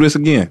 let's do this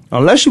again.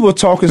 Unless you were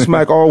talking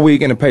smack all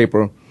week in the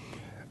paper,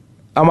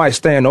 I might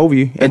stand over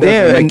you. And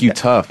then make you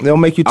tough. They'll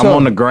make you tough. I'm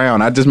on the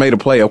ground. I just made a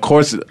play. Of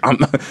course,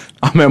 I'm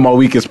at my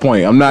weakest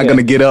point. I'm not going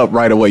to get up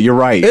right away. You're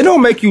right. It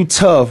don't make you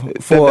tough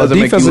for a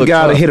defensive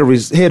guy to hit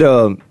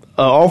a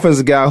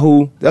offensive guy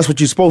who that's what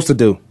you're supposed to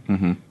do.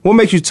 Mm-hmm. What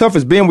makes you tough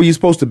is being where you're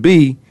supposed to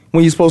be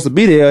when you're supposed to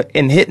be there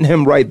and hitting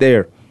him right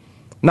there,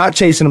 not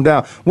chasing him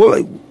down.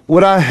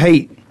 What I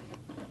hate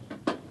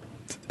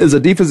is a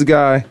defensive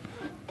guy.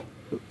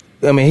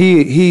 I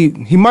mean,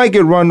 he might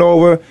get run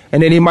over,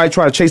 and then he might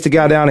try to chase the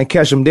guy down and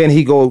catch him. Then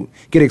he go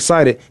get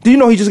excited. Do you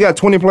know he just got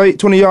 20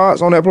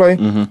 yards on that play?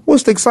 Mm-hmm.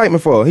 What's the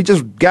excitement for? He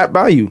just got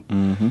by you.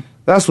 Mm-hmm.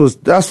 That's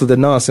what the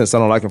nonsense I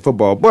don't like in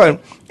football.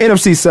 But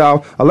NFC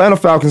South, Atlanta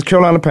Falcons,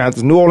 Carolina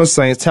Panthers, New Orleans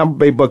Saints, Tampa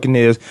Bay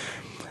Buccaneers.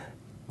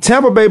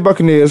 Tampa Bay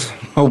Buccaneers.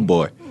 Oh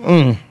boy.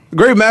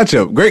 Great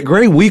matchup.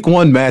 Great week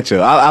one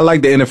matchup. I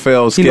like the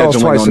NFL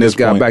scheduling on this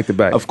point. Back to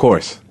back. Of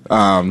course.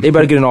 They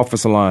better get an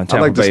offensive line. I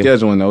like the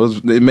scheduling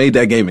though. It made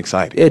that game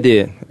exciting. It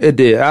did.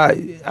 I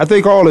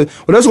think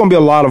there's going to be a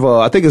lot of.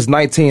 I think it's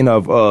 19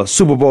 of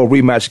Super Bowl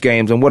rematch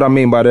games, and what I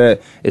mean by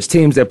that is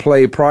teams that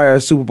played prior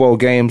Super Bowl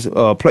games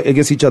play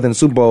against each other in the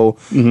Super Bowl.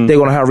 Mm-hmm. They're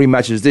going to have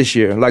rematches this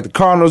year, like the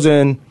Cardinals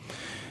and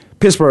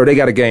Pittsburgh. They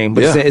got a game,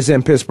 but it's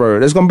in Pittsburgh.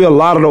 There's going to be a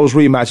lot of those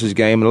rematches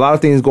game, and a lot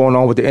of things going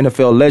on with the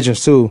NFL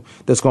legends too.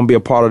 That's going to be a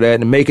part of that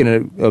and making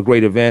it a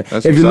great event.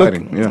 That's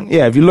exciting.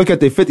 If you look at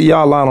the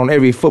 50-yard line on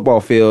every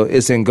football field,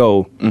 it's in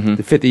gold. Mm-hmm.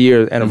 The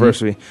 50-year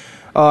anniversary.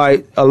 Mm-hmm. All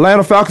right,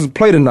 Atlanta Falcons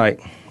play tonight,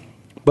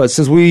 but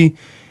since we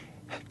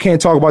can't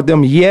talk about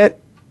them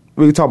yet,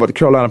 we can talk about the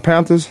Carolina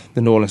Panthers,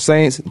 the New Orleans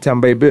Saints, the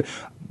Tampa Bay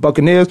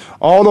Buccaneers.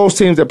 All those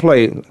teams that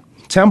played,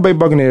 Tampa Bay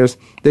Buccaneers,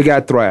 they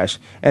got thrashed,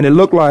 and it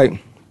looked like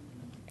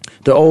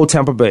the old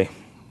Tampa Bay.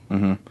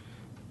 Mm-hmm.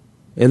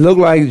 It looked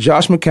like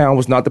Josh McCown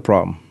was not the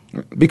problem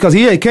because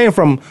he came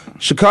from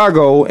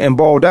Chicago and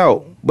balled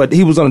out, but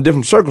he was on a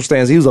different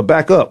circumstance. He was a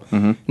backup.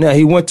 Mm-hmm. Now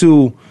he went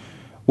to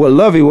what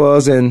Lovey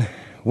was and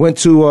went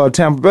to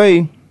Tampa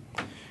Bay.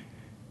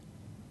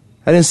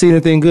 I didn't see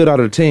anything good out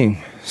of the team.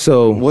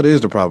 So what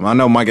is the problem? I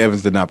know Mike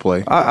Evans did not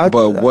play, but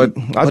what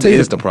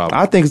is the problem?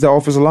 I think it's the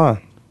offensive line.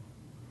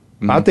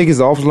 Mm-hmm. I think it's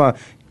the offensive line.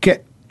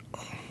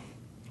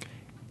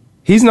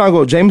 He's not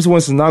going. Jameis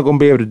Winston's not going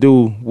to be able to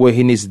do what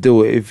he needs to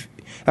do.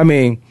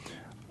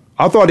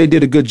 I thought they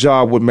did a good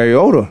job with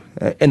Mariota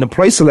and the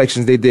play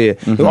selections they did.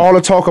 Mm-hmm. All the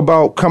talk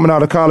about coming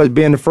out of college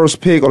being the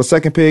first pick or the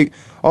second pick,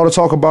 all the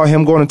talk about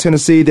him going to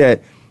Tennessee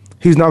that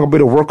he's not going to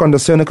be able to work under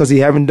center because he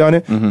haven't done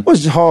it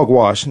was just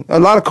hogwash. A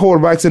lot of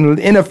quarterbacks in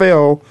the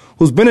NFL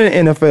who's been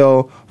in the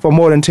NFL for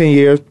more than 10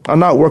 years are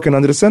not working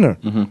under the center.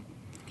 Mm-hmm.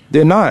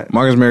 They're not.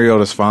 Marcus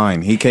Mariota's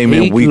fine. He came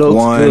in week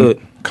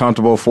one,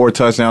 comfortable, 4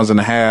 touchdowns and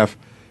a half.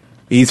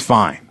 He's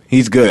fine.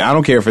 He's good. I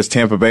don't care if it's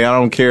Tampa Bay. I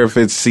don't care if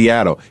it's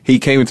Seattle. He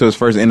came into his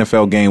first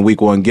NFL game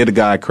week one. Get a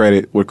guy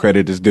credit where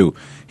credit is due.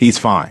 He's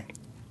fine.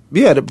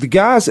 Yeah, the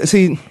guys,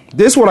 see,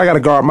 this is what I got to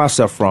guard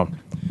myself from.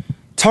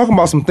 Talking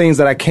about some things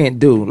that I can't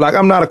do. Like,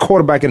 I'm not a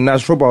quarterback in the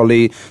National Football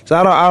League, so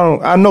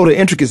I know the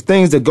intricate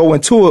things that go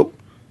into it,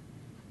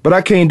 but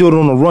I can't do it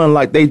on the run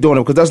like they doing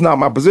it because that's not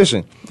my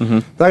position. Mm-hmm.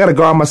 So I got to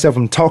guard myself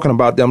from talking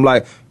about them.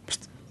 Like,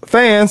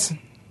 fanatics,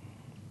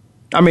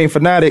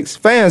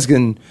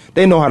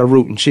 they know how to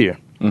root and cheer.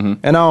 Mm-hmm.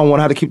 And I don't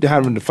want to keep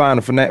having to define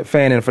a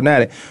fan and a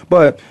fanatic.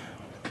 But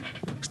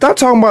stop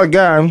talking about a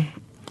guy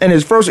in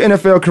his first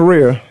NFL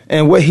career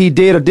and what he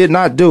did or did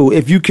not do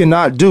if you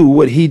cannot do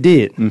what he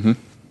did. Mm-hmm.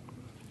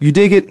 You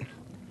dig it?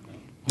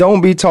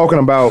 Don't be talking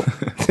about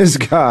this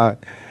guy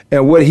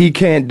and what he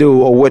can't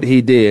do or what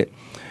he did.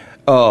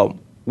 What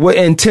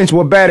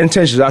bad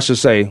intentions, I should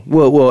say.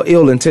 Well,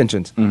 ill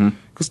intentions.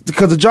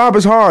 Because the job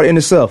is hard in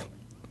itself.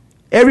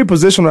 Every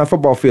position on that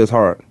football field is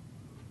hard.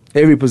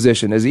 Every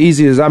position. As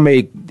easy as I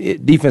make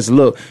defense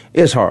look,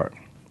 it's hard.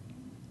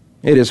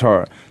 It is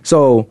hard.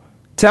 So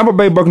Tampa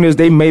Bay Buccaneers,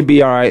 they may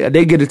be all right.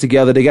 They get it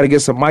together. They got to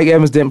get some. Mike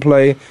Evans didn't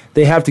play.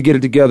 They have to get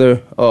it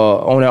together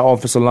on that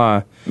offensive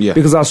line. Yeah.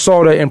 Because I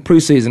saw that in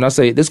preseason. I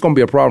say, this is going to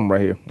be a problem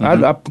right here.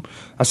 Mm-hmm.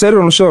 I said it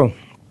on the show.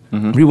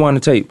 Mm-hmm. Rewind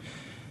the tape.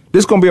 This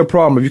is going to be a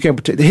problem if you can't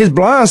protect. His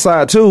blind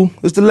side, too,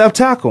 is the left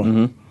tackle.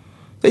 Mm-hmm.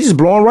 They just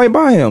blowing right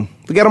by him.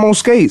 They got him on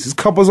skates. It's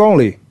couples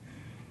only.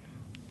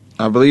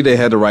 I believe they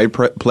had the right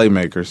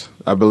playmakers.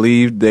 I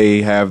believe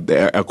they have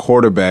a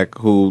quarterback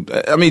who,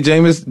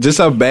 Jameis, just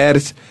how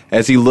bad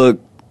as he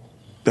looked,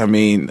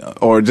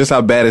 or just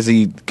how bad as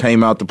he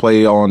came out to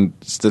play on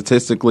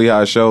statistically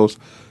how it shows,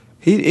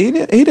 he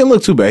didn't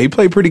look too bad. He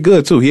played pretty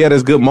good, too. He had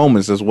his good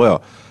moments as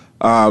well,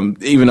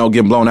 even though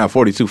getting blown out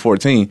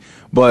 42-14.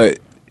 But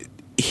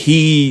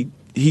he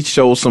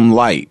showed some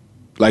light.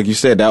 Like you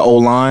said, that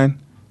O-line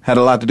had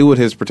a lot to do with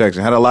his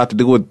protection, had a lot to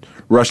do with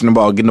rushing the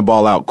ball, getting the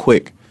ball out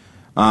quick.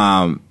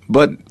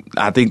 But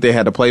I think they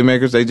had the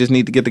playmakers. They just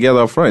need to get together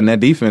up front, and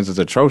that defense is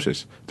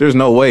atrocious. There's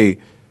no way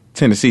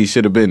Tennessee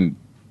should have been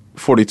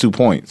 42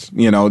 points.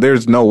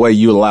 There's no way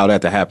you allow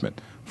that to happen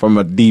from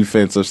a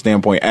defensive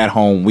standpoint at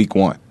home week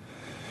one.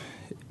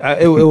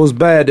 It was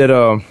bad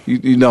that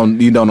you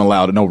don't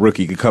allow no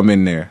rookie to come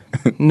in there.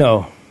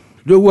 No.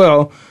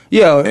 Well,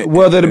 yeah,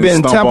 whether it had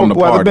been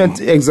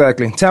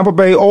Tampa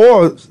Bay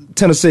or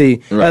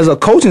Tennessee, right. As a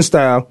coaching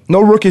style, no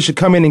rookie should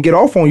come in and get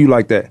off on you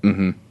like that.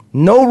 Mm-hmm.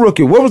 No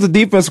rookie. What was the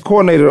defensive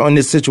coordinator on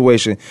this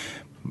situation?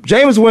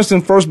 Jameis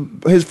Winston,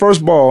 his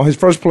first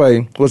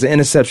play was an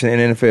interception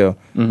in the NFL.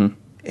 Mm-hmm.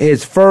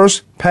 His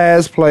first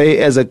pass play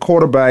as a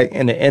quarterback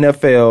in the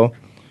NFL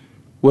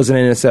was an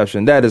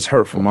interception. That is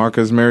hurtful.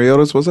 Marcus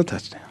Mariota's was a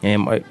touchdown.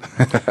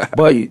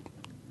 But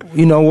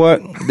you know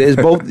what?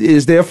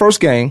 It's their first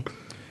game.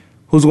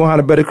 Who's going to have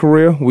a better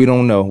career? We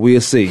don't know.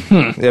 We'll see.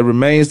 It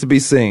remains to be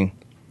seen.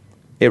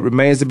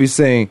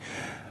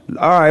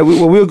 All right,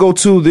 we'll go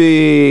to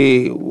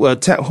the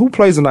who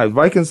plays tonight?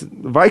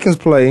 Vikings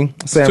play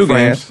San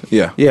Fran.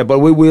 Yeah, but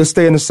we'll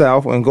stay in the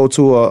South and go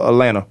to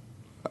Atlanta.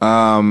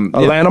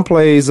 Atlanta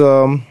plays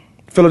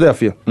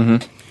Philadelphia.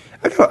 Mm-hmm.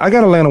 I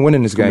got Atlanta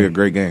winning this game. It's going to be a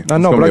great game. I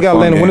know, but I got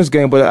Atlanta winning this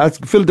game. But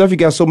Philadelphia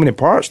got so many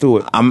parts to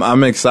it.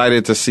 I'm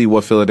excited to see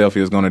what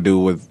Philadelphia is going to do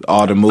with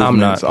all the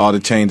movements, all the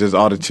changes,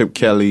 all the Chip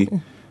Kelly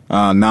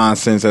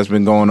nonsense that's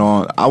been going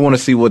on. I want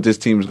to see what this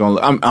team is going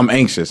to look. I'm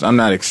anxious. I'm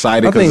not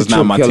excited because it's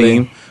not my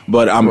team,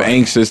 but I'm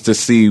anxious to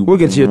see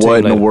what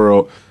in the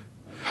world.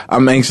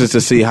 I'm anxious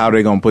to see how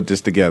they're going to put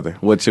this together,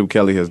 what Chip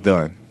Kelly has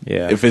done.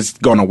 Yeah. If it's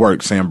going to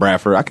work, Sam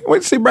Bradford. I can't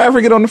wait to see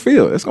Bradford get on the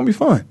field. It's going to be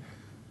fun.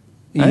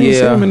 I ain't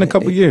seen him in a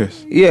couple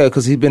years. Yeah,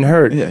 because he's been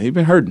hurt. Yeah, he's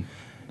been hurting.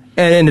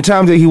 And in the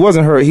times that he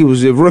wasn't hurt, he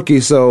was a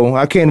rookie, so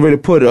I can't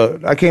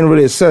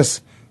really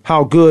assess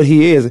how good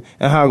he is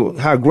and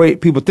how great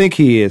people think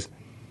he is.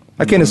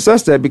 I can't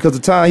assess that because the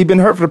time he's been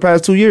hurt for the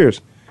past 2 years.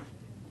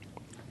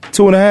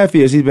 2.5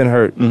 years he's been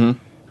hurt. Mm-hmm.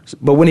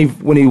 But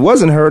when he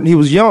wasn't hurt, he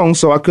was young,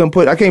 so I can't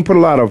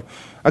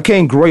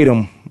grade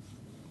him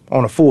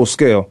on a full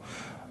scale.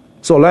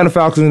 So Atlanta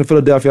Falcons in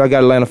Philadelphia. I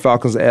got Atlanta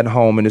Falcons at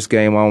home in this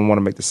game. I don't want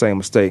to make the same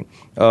mistake.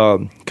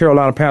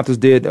 Carolina Panthers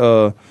did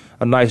a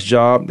nice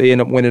job. They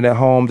ended up winning at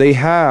home. They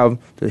have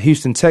the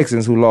Houston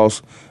Texans who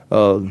lost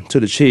to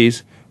the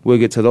Chiefs. We'll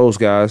get to those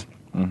guys.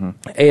 Mm-hmm.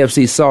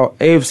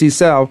 AFC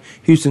South,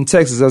 Houston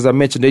Texans, as I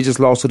mentioned, they just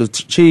lost to the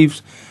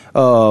Chiefs.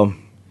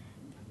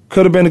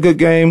 Could have been a good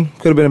game.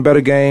 Could have been a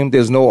better game.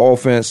 There's no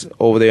offense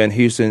over there in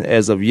Houston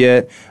as of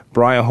yet.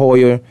 Brian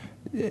Hoyer.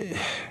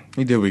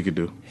 He did what he could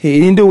do. He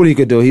didn't do what he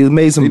could do. He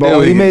made some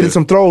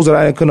some throws that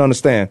I couldn't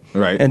understand.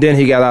 Right. And then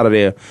he got out of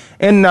there.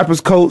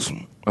 Indianapolis Colts.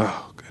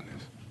 Oh,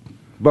 goodness.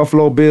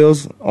 Buffalo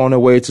Bills on their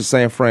way to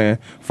San Fran.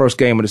 First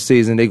game of the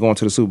season. They going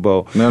to the Super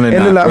Bowl. No,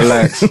 they're not.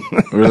 Relax.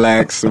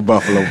 Relax,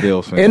 Buffalo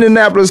Bills fans.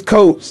 Indianapolis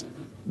Colts.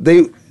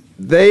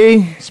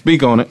 They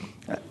speak on it.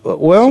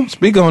 Well,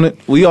 speak on it.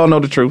 We all know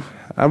the truth.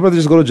 I'd rather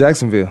just go to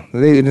Jacksonville.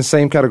 They're in the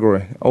same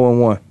category,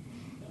 0-1.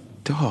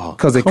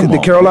 Because the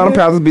Carolina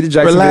Panthers beat the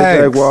Jacksonville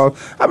Jaguars.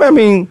 I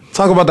mean,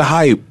 talk about the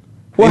hype.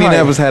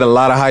 Indianapolis had a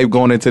lot of hype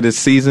going into this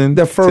season.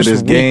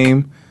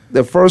 Game.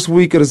 The first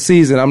week of the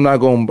season, I'm not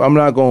going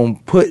to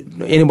put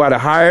anybody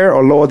higher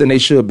or lower than they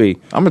should be.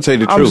 I'm going to tell you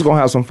the truth. I'm just going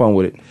to have some fun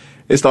with it.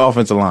 It's the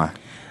offensive line.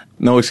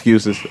 No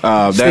excuses.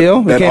 That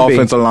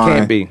offensive line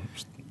can't be.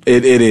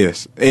 It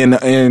is.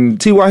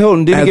 And T.Y.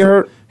 Hilton didn't get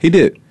hurt. He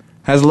did.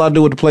 Has a lot to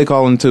do with the play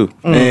calling too.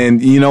 Mm.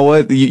 And you know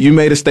what? You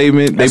made a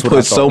statement. They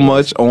put so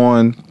much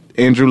on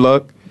Andrew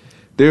Luck.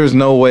 There is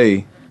no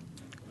way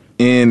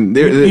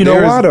you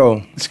know why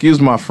though? Excuse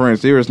my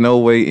French. There is no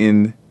way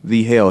in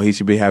the hell he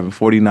should be having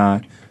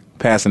 49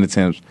 passing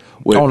attempts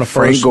with on the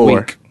Frank first Gore.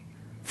 Week.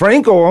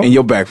 Frank Gore in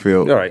your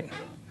backfield. All right.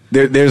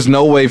 There's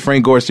no way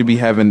Frank Gore should be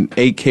having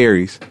 8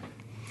 carries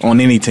on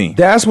any team.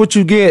 That's what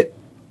you get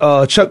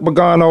Chuck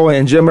Pagano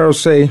and Jim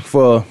Irsay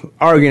for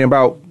arguing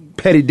about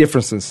petty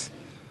differences.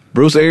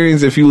 Bruce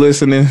Arians, if you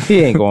listening, he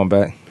ain't going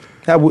back.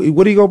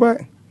 Would he go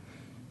back?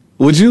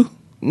 Would you?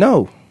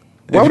 No.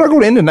 Why would I go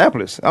to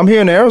Indianapolis? I'm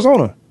here in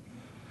Arizona.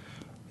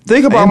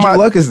 Think about Andrew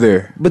Luck is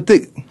there. But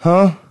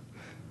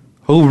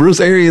who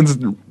Bruce Arians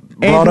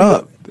brought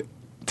up?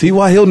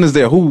 T.Y. Hilton is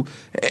there.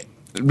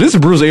 This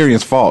is Bruce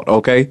Arians' fault,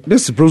 okay?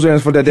 This is Bruce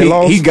Arians' fault that they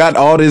lost? He got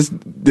all this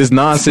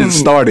nonsense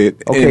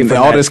started and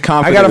all this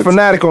confidence. I got a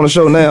fanatic on the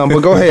show now,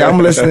 but go ahead. I'm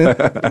listening.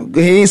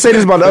 He ain't say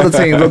this about the other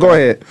teams, but go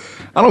ahead.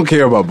 I don't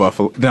care about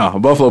Buffalo. No,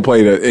 Buffalo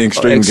played an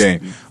extreme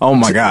game. Oh,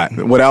 my God.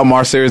 Without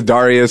Marcellus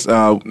Darius,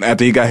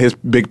 after he got his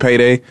big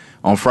payday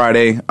on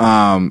Friday,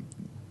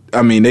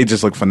 they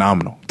just look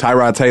phenomenal.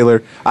 Tyrod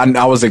Taylor,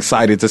 I was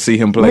excited to see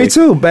him play. Me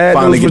too.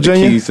 Bad News,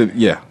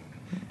 Virginia.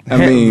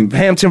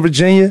 Hampton,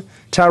 Virginia.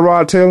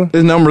 Tyrod Taylor.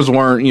 His numbers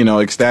weren't,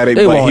 ecstatic,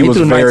 but he was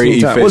very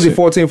efficient. Was he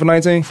 14 for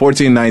 19?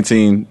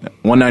 14-19,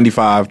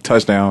 195,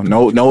 touchdown,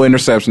 no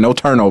interception, no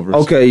turnovers.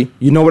 Okay,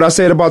 you know what I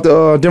said about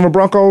the Denver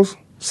Broncos?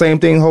 Same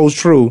thing holds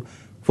true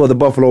for the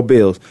Buffalo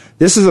Bills.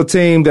 This is a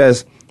team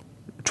that's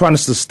trying to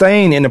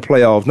sustain in the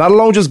playoffs, not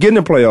alone just getting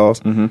in the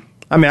playoffs. Mm-hmm.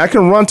 I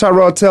can run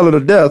Tyrod Taylor to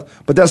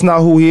death, but that's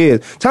not who he is.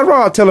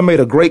 Tyrod Taylor made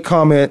a great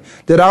comment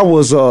that I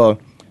was, I'm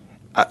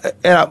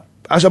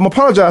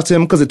apologize to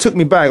him because it took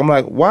me back. I'm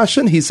like, why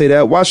shouldn't he say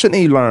that? Why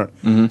shouldn't he learn?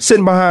 Mm-hmm.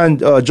 Sitting behind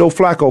Joe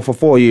Flacco for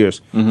 4 years,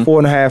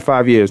 4.5,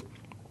 5 years.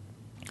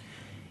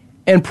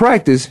 In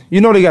practice, they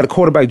got the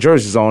quarterback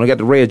jerseys on. They got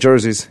the red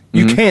jerseys.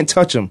 You can't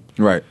touch them.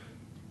 Right.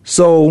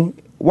 So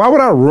why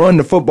would I run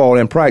the football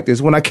in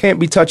practice when I can't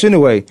be touched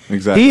anyway?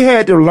 Exactly. He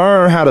had to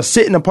learn how to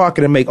sit in the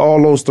pocket and make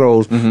all those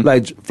throws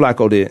like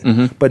Flacco did.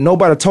 Mm-hmm. But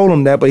nobody told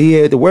him that, but he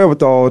had the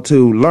wherewithal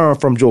to learn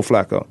from Joe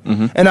Flacco.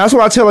 Mm-hmm. And that's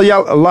what I tell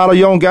a lot of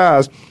young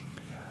guys.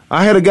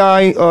 I had a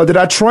guy that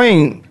I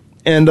trained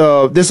in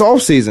this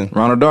offseason.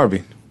 Ronald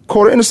Darby.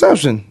 Quarter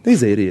interception.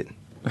 He's an idiot.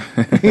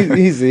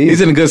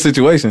 he's in a good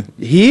situation.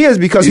 He is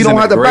because he don't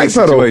have to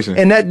backpedal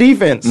in that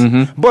defense.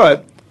 Mm-hmm.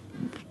 But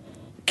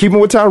keeping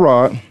with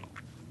Tyrod,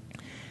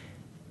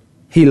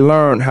 he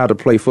learned how to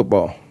play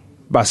football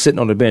by sitting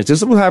on the bench. This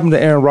is what happened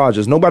to Aaron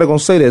Rodgers. Nobody going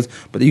to say this,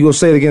 but you're going to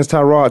say it against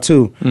Tyrod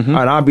too. Mm-hmm.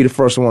 And I'll be the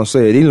first one to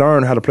say it. He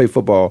learned how to play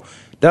football.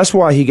 That's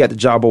why he got the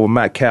job over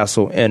Matt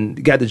Castle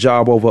and got the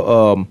job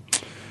over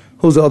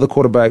who's the other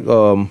quarterback?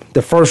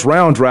 The first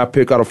round draft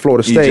pick out of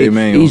Florida State,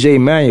 E.J.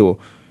 Manuel.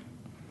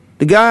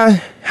 The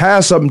guy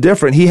has something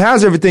different. He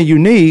has everything you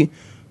need,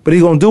 but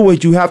he's going to do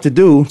what you have to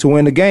do to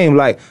win the game.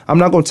 Like, I'm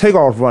not going to take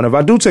off run. If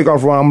I do take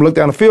off run, I'm going to look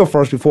down the field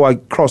first before I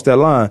cross that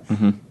line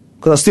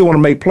because I still want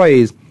to make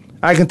plays.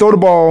 I can throw the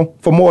ball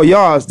for more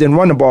yards than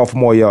run the ball for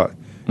more yards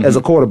as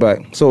a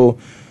quarterback. So,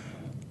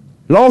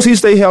 long as he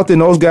stay healthy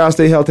and those guys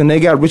stay healthy, and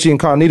they got Richie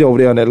Incognito over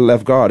there on that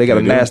left guard. They got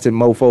a nasty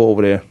mofo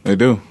over there. They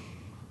do.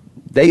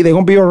 They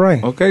going to be all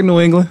right. Okay,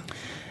 New England.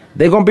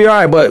 They're going to be all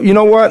right, but you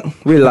know what?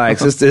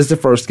 Relax. It's the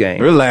first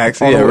game.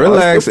 Relax. Yeah,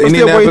 relax.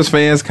 Indianapolis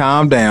fans,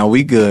 calm down.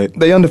 We good.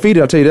 They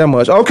undefeated, I'll tell you that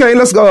much. Okay,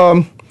 let's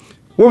go.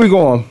 Where we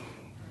going?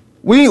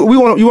 You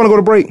want to go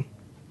to break?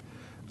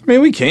 I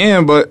mean, we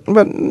can, but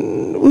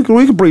we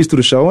can breeze through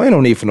the show. Ain't no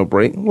need for no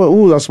break.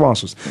 Who's our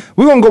sponsors?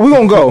 We're going to go. We're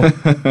going to go.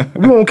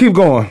 We're going to keep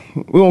going.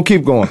 We're going to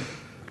keep going.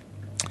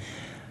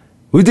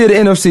 We did the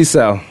NFC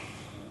South.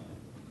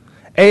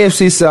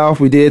 AFC South,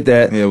 we did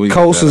that. Yeah,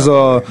 Colts is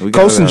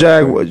Colts and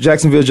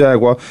Jacksonville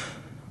Jaguar.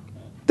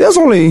 There's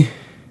only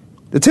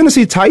the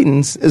Tennessee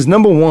Titans is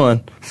number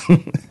 1.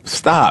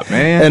 Stop,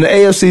 man. And the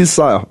AFC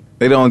South.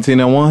 They the only team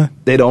that won?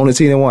 They the only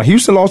team that won.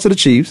 Houston lost to the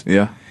Chiefs.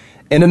 Yeah.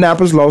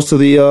 Indianapolis lost to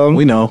the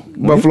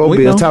Buffalo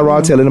Bills.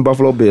 Tyrod Taylor and the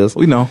Buffalo Bills.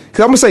 We know.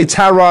 Because I'm going to say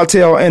Tyrod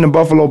Taylor and the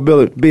Buffalo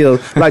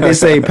Bills like they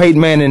say Peyton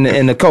Manning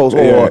and the Colts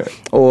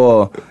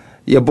or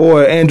your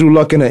boy Andrew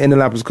Luck and the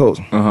Indianapolis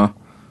Colts.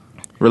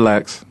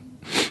 Relax.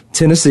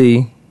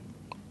 Tennessee,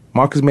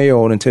 Marcus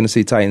Mariota and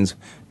Tennessee Titans.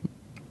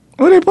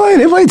 What are they playing?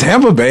 They play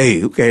Tampa Bay.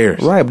 Who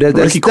cares? Right, but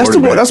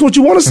that's what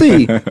you want to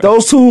see.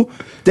 Those two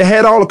that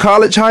had all the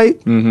college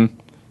hype.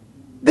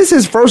 This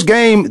is his first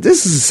game.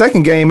 This is his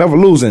second game ever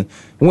losing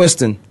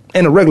Winston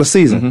in the regular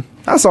season.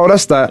 That's all that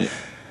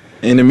stuff.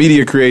 And the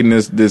media creating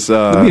this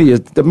the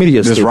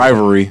media this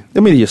rivalry.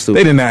 The media stupid.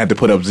 They didn't have to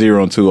put up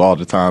 0-2 all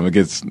the time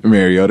against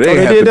Mariota.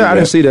 They did that? I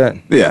didn't see that.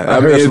 Yeah, I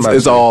mean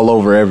it's all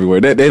over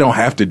everywhere. They don't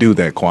have to do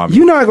that, Kwame.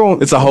 You're not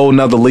going. It's a whole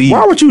nother league.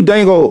 Why would you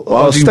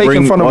dangle a steak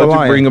in front of a lion? Why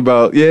would you bring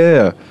about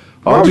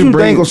Why would you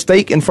dangle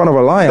steak in front of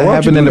a lion? That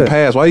happened in the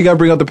past. Why you got to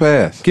bring up the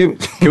past? Can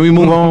we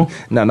move on?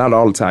 No, not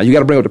all the time. You got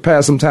to bring up the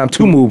past sometime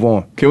to move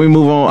on. Can we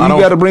move on? You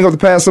got to bring up the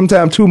past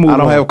sometime to move on. I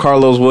don't have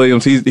Carlos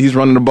Williams. He's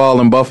running the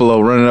ball in Buffalo,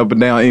 running up and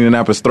down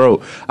Indianapolis'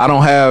 throat. I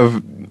don't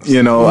have,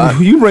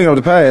 you bring up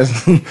the past.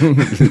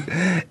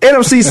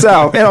 NFC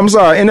South, and I'm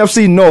sorry,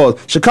 NFC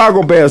North,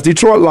 Chicago Bears,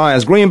 Detroit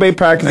Lions, Green Bay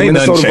Packers,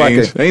 Minnesota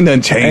Vikings. Ain't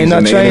nothing changed. Ain't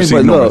nothing changed,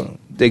 but look,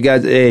 they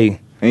got Ain't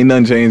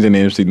nothing changed in the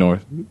NFC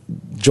North.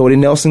 Jordy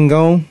Nelson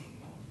gone.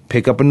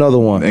 Pick up another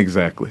one.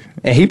 Exactly.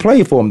 And he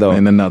played for him though.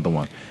 And another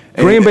one.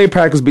 Green Bay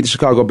Packers beat the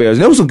Chicago Bears.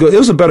 And it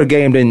was a better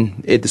game than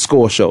the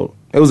score showed.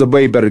 It was a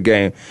way better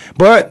game.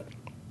 But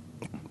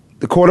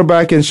the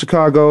quarterback in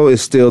Chicago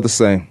is still the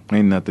same.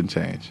 Ain't nothing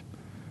changed.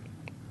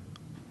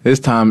 His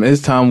time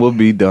will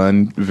be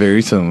done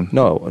very soon.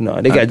 No.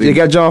 They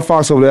got John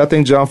Fox over there. I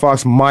think John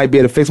Fox might be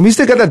able to fix him. He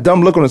still got that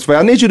dumb look on his face.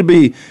 I need you to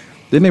be.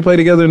 Didn't they play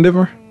together in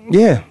Denver?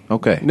 Yeah.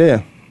 Okay.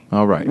 Yeah.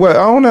 All right. Well,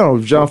 I don't know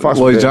if John Fox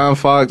was there. John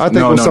Fox? I think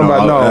it was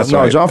somebody.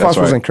 No, John Fox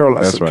was in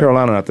Carolina.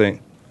 Carolina, I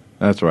think.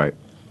 That's right.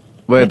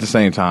 But at the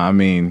same time, I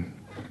mean,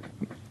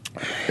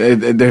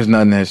 there's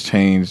nothing that's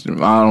changed.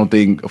 I don't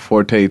think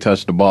Forte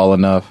touched the ball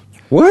enough.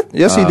 What?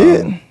 Yes, he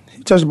did.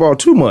 He touched the ball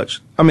too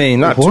much. I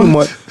mean, not too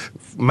much.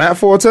 Matt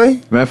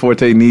Forte? Matt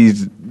Forte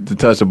needs to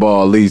touch the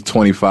ball at least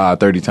 25,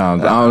 30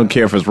 times. I don't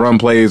care if it's run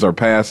plays or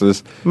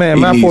passes.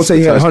 Man, Matt Forte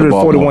had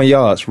 141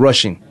 yards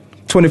rushing.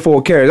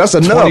 24 carries. That's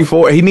enough.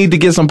 24. He need to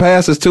get some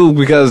passes too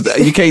because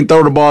you can't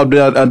throw the ball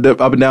up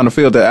and down the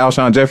field to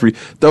Alshon Jeffrey.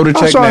 Throw the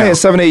check down. Alshon had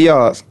 78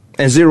 yards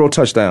and 0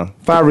 touchdown,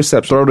 5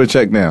 receptions. Throw the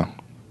check down.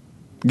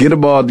 Get the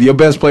ball. Your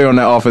best player on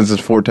that offense is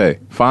Forte.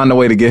 Find a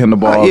way to get him the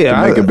ball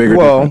to make a bigger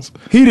difference.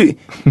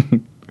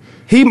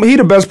 He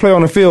the best player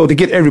on the field to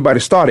get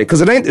everybody started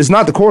because it's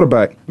not the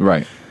quarterback.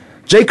 Right.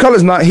 Jay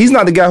Cutler's he's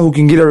not the guy who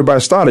can get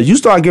everybody started. You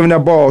start giving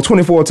that ball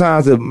 24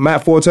 times to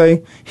Matt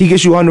Forte, he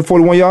gets you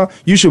 141 yards,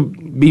 you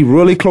should be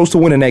really close to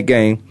winning that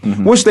game,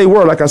 which they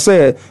were. Like I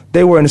said,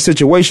 they were in a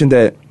situation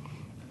that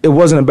it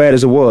wasn't as bad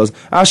as it was.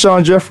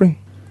 Alshon Jeffrey,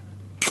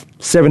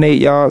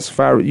 7-8 yards,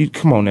 5.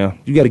 Come on now.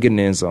 You got to get in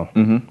the end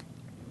zone.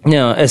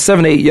 Now, at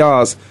 7-8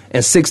 yards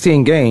and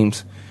 16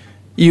 games,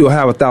 you'll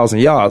have 1,000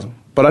 yards.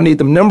 But I need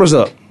them numbers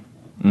up.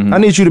 I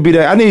need you to be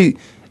there.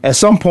 At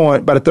some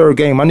point, by the third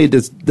game, I need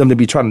them to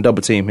be trying to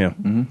double team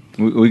him.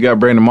 We got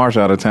Brandon Marsh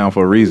out of town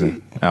for a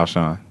reason,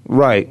 Alshon.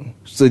 Right.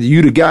 So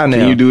you the guy now.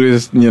 Can you do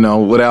this,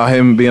 without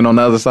him being on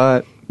the other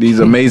side? These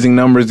amazing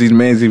numbers, these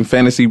amazing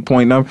fantasy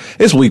point numbers.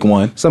 It's week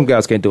 1. Some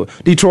guys can't do it.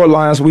 Detroit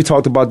Lions, we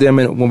talked about them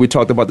when we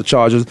talked about the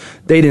Chargers.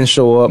 They didn't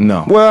show up.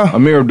 No. Well,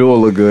 Amir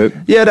Abdul looked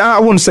good. Yeah, I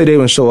wouldn't say they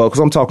didn't show up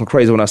because I'm talking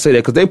crazy when I say that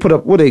because they put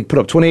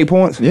up 28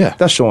 points? Yeah.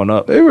 That's showing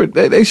up.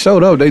 They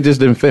showed up. They just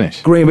didn't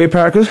finish. Green Bay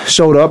Packers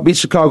showed up, beat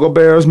Chicago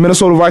Bears.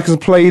 Minnesota Vikings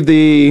played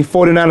the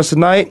 49ers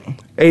tonight.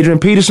 Adrian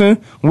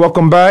Peterson,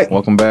 welcome back.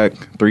 Welcome back.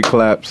 3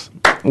 claps.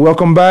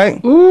 Welcome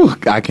back. Ooh,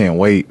 I can't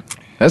wait.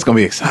 That's going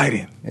to be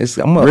exciting.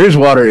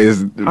 Bridgewater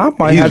he's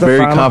very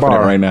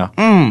confident right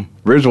now.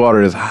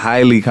 Bridgewater is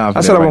highly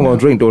confident. I said I wasn't going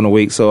to drink during the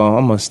week, so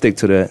I'm going to stick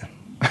to that.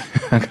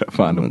 I got to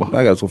find a bar.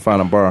 I got to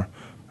find a bar.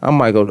 I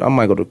might go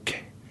to...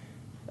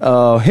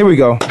 here we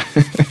go.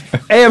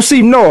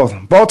 AFC North,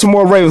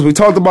 Baltimore Ravens. We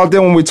talked about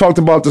them when we talked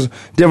about the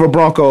Denver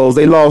Broncos.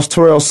 They lost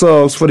Terrell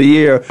Suggs for the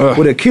year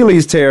with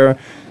Achilles tear.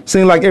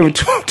 Seems like every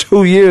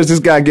 2 years this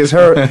guy gets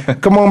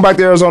hurt. Come on back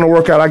to Arizona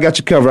workout. I got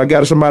you covered. I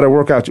got somebody to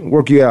work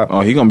you out.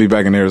 Oh, he's going to be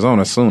back in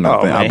Arizona soon,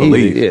 I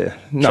believe.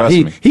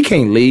 He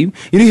can't leave.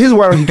 Here's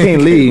why he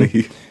can't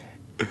leave.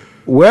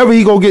 Wherever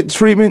he go get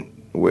treatment,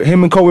 with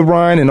him and Kobe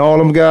Bryant and all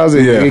them guys,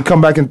 and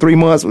come back in 3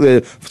 months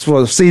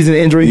for a season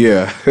injury,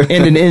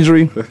 ending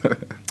injury.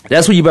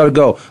 That's where you better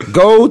go.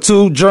 Go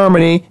to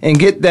Germany and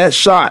get that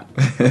shot.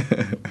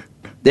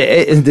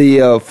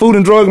 The Food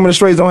and Drug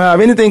Administration don't have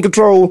anything in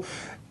control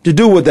to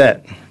do with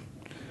that.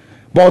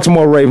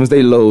 Baltimore Ravens,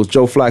 they lose.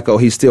 Joe Flacco,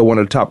 he's still one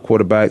of the top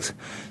quarterbacks.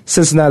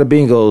 Cincinnati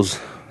Bengals,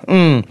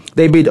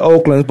 they beat the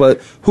Oakland,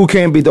 but who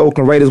can beat the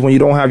Oakland Raiders when you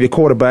don't have your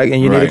quarterback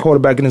and you need a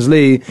quarterback in this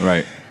league?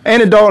 Right.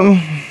 Andy Dalton,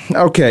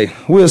 okay,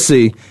 we'll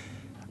see.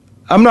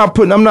 I'm gonna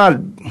keep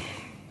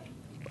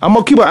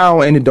an eye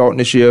on Andy Dalton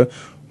this year,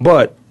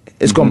 but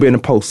it's gonna be in the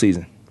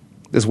postseason.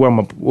 That's where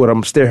I'm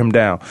gonna stare him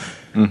down.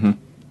 Mm-hmm.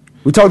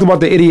 We talked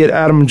about the idiot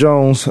Adam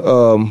Jones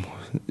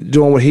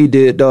doing what he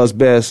does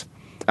best.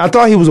 I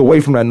thought he was away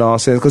from that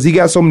nonsense because he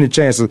got so many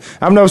chances.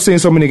 I've never seen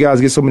so many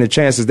guys get so many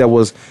chances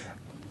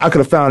I could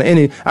have found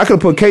I could have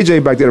put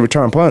KJ back there to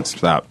return punts.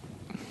 Stop.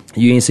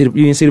 You didn't see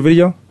the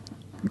video?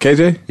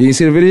 KJ? You didn't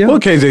see the video?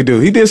 What KJ do?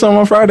 He did something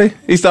on Friday?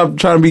 He stopped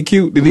trying to be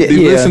cute? Did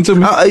he listen to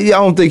me? I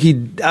don't think he...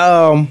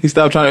 he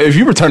stopped trying to... If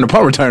you return the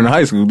punt return in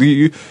high school,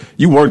 you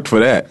worked for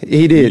that.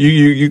 He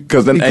did.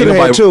 Because then he ain't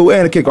nobody... Had two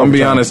and a kickoff I'm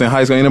be honest, in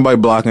high school, ain't nobody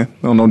blocking.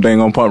 No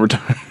dang on punt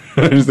return.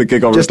 Just a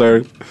kickoff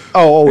return.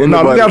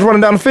 The guys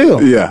running down the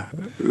field. Yeah.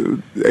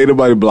 Ain't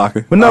nobody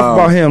blocking. But enough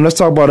about him. Let's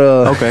talk about...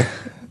 Okay.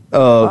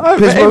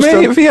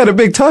 If he had a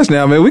big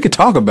touchdown, man, we could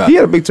talk about it. He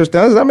had a big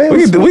touchdown. I mean,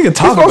 we could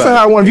talk about it.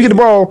 Have one. If you get the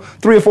ball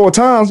 3 or 4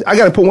 times, I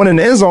got to put one in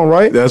the end zone,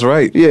 right? That's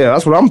right. Yeah,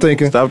 that's what I'm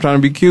thinking. Stop trying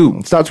to be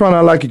cute. Stop trying to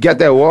you got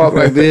that walk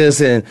like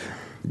this and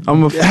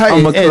I'm a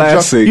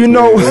classic. You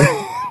know.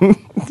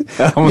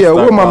 Yeah,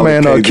 where my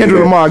man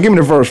Kendrick Lamar? Give me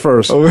the verse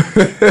first.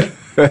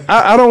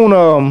 I don't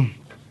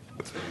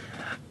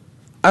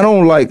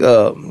like.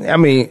 I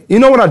mean, you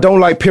know what I don't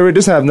like. Period.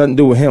 This has nothing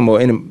to do with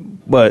him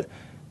but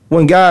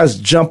when guys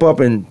jump up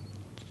and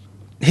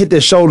hit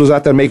their shoulders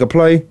out there and make a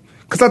play,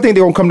 because I think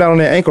they're gonna come down on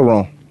their ankle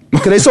wrong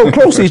because they're so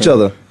close to each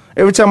other.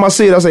 Every time I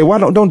see it, I say, "Why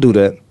don't do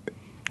that?"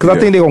 Because I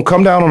think they're gonna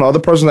come down on the other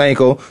person's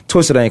ankle,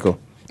 twisted ankle,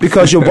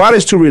 because your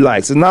body's too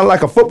relaxed. It's not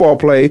like a football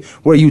play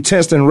where you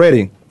tensed and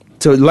ready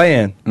to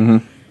land.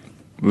 Mm-hmm.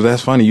 Well,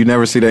 that's funny. You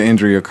never see that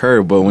injury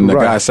occur, but when the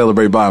guy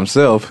celebrates by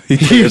himself, he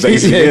tears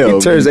ACL. He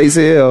tears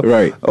ACL.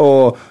 Right.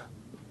 Or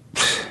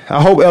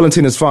I hope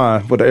Ellington is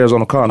fine with the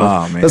Arizona Cardinals.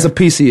 Oh, man. That's a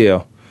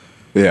PCL.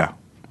 Yeah.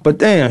 But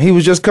damn, he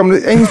was just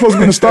coming. Ain't he supposed to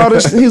be the starter?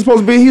 He's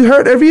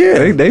hurt every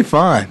year. They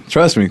fine.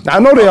 Trust me. I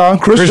know they are.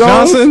 Chris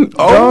Johnson.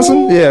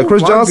 Oh,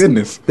 Chris Johnson.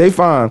 Goodness. They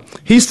fine.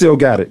 He still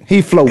got it.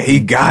 He floating.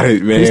 He got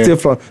it, man. He still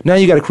floating. Now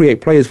you got to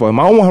create plays for him.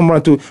 I don't want him to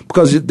run through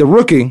because the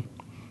rookie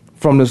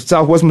from the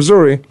Southwest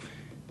Missouri,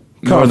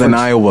 Northern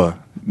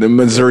Iowa, the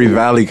Missouri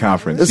Valley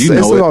Conference. It's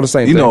all the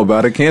same you thing. know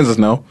about it. Kansas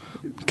know.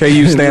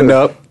 KU stand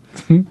up.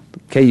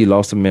 KU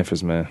lost to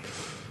Memphis, man.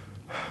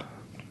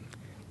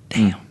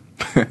 Damn.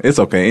 It's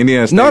okay.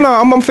 Indiana State. No,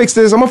 I'm gonna fix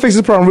this. I'm gonna fix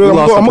this problem real.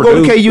 I'm gonna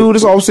go to KU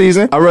this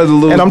offseason. I'd rather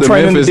lose. And I'm to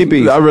training Memphis. the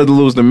DBs. I'd rather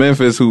lose to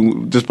Memphis,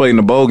 who just played in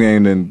the bowl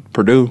game, than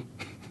Purdue.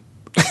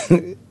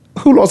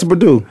 Who lost to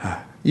Purdue?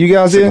 You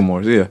guys did?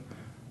 Sycamores, yeah.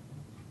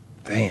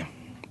 Damn.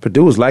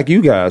 Purdue was like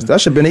you guys.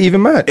 That should have been an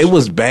even match. It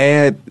was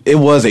bad. It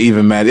was an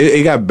even match.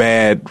 It got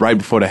bad right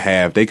before the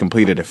half. They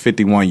completed a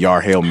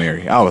 51-yard Hail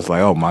Mary. I was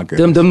like, oh, my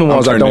goodness. Them the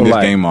ones I don't this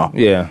like. game off.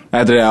 Yeah.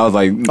 After that, I was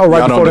like, right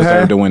y'all don't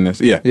deserve half? to win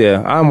this. Yeah.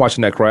 Yeah, I'm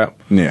watching that crap.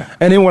 Yeah.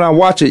 And then when I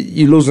watch it,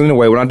 you lose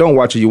anyway. When I don't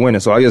watch it, you win it.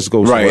 So I guess it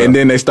goes right. And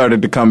then they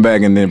started to come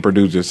back, and then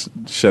Purdue just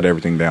shut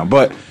everything down.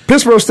 But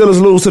Pittsburgh Steelers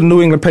lose to the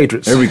New England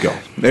Patriots. There we go.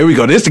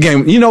 This is the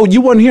game. You know,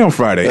 you wasn't here on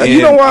Friday.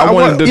 You know what?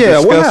 What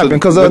happened?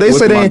 Because they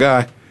say my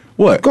guy.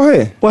 What? Go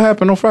ahead. What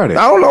happened on Friday?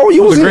 I don't know.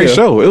 It was a great here.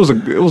 show. It was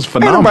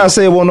phenomenal. Ain't nobody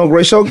said it wasn't no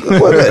great show. I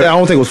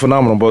don't think it was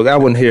phenomenal, but I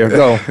wasn't here.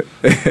 Go.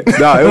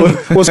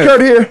 Was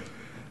Kurt here?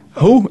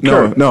 Who?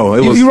 Kurt. No.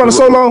 It was. You running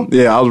solo?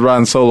 Yeah, I was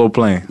riding solo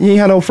plane. You ain't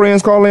had no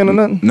friends call in or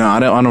nothing? No, I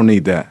don't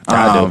need that.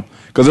 I do.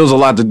 Because there was a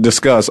lot to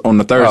discuss on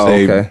the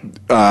Thursday.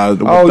 Oh,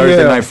 okay.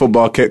 Thursday night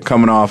football kept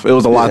coming off. It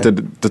was a lot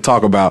to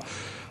talk about.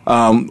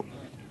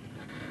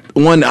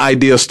 One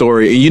idea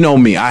story, and you know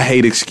me, I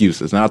hate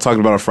excuses. Now I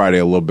talked about it Friday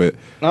a little bit.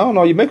 I don't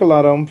know. You make a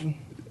lot of them.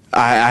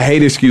 I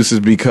hate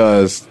excuses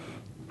because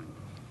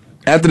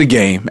after the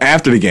game,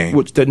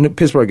 which the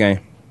Pittsburgh game,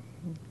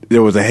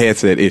 there was a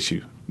headset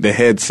issue. The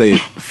headset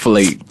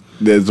flake,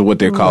 that's what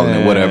they're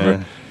calling it,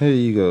 whatever. Here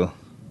you go.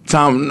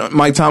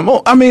 Mike Tom.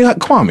 Oh, I mean,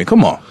 Kwamie,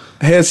 come on.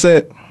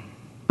 Headset,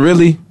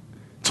 really?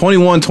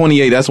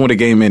 21-28, that's when the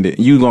game ended.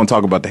 You going to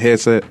talk about the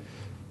headset?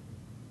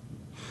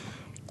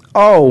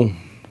 Oh,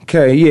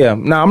 okay, yeah.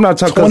 Now, I'm not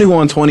talking...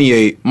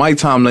 21-28, Mike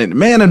Tomlin.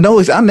 Man, I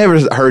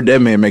never heard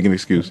that man make an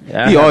excuse.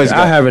 Yeah,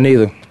 I haven't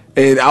either.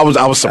 And I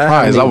was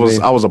surprised. I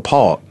was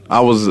appalled.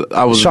 I was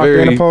shocked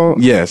very... and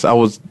appalled? Yes, I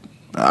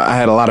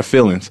had a lot of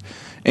feelings.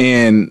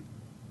 And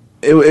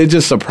it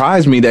just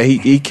surprised me that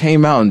he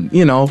came out and,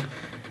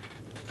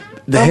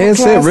 the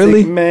headset,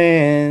 really?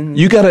 Man.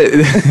 You got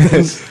to...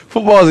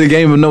 Football is a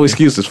game of no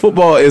excuses.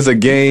 Football is a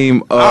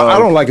game of... I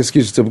don't like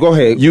excuses, too. Go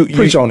ahead.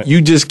 Preach on it.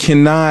 You just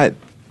cannot...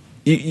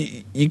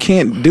 You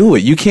can't do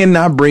it. You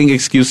cannot bring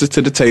excuses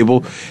to the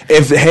table.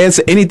 If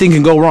anything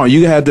can go wrong,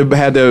 you have to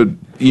have the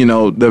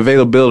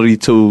availability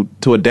to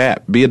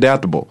adapt, be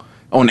adaptable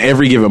on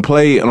every given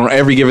play and on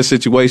every given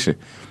situation.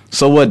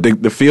 So what?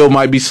 The field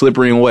might be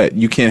slippery and wet.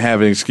 You can't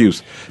have an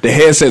excuse. The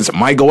headsets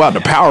might go out.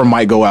 The power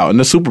might go out in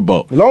the Super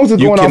Bowl. As long as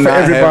it's going out for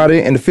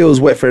everybody and the field's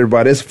wet for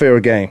everybody, it's a fair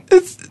game.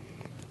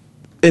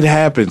 It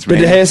happens, man.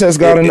 Did the headsets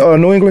go out in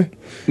New England?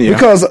 Yeah.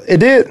 Because it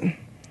did.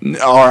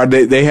 Or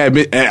they had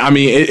been, I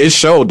mean, it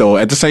showed, though.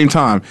 At the same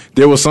time,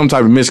 there was some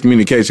type of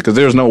miscommunication because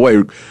there's no way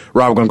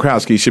Rob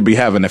Gronkowski should be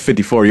having a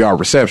 54-yard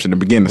reception to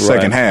begin the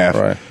second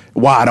half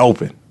wide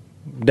open.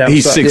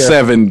 He's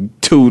 6'7",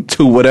 2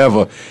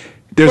 whatever.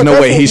 There's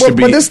no way he should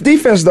be. But this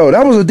defense, though,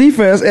 that was a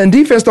defense, and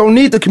defense don't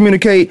need to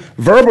communicate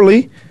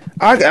verbally.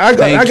 I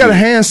got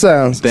hand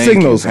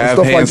signals and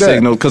stuff like that.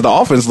 Signals because the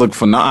offense looked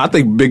phenomenal. I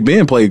think Big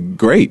Ben played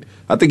great.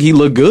 I think he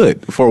looked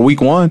good for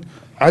week one.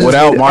 I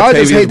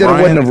just hate that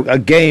it wasn't a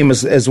game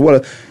as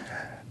well.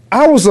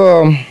 I was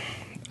I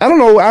don't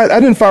know. I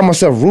didn't find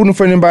myself rooting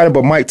for anybody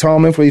but Mike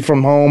Tomlin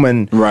from home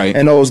and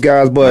those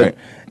guys. But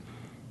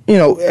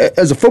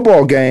as a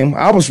football game,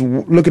 I was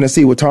looking to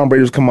see what Tom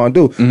Brady was coming out and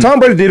do. Mm-hmm. Tom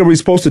Brady did what he was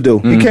supposed to do.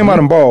 He came out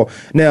and balled.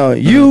 Now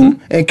you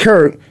and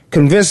Kirk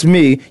convinced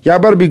me. Y'all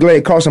better be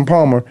glad Carson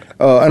Palmer.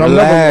 And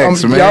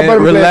Relax, man. Y'all better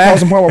be glad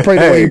Carson Palmer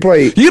played the way he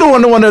played. You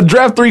don't want to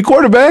draft 3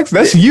 quarterbacks.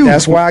 That's you.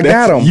 That's why I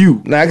got him.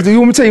 You. Now, you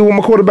want me to tell you what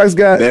my quarterbacks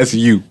got? That's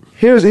you.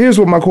 Here's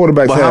what my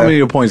quarterbacks But how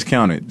many of the points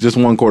counted? Just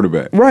one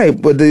quarterback. Right,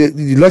 but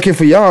lucky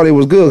for y'all, it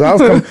was good. I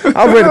was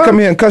ready to come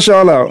here and cuss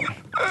y'all out.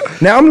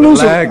 Now I'm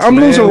losing. I'm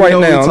losing right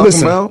now.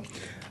 Listen,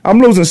 I'm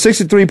losing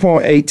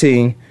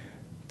 63.18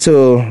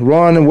 to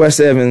Ron and Wes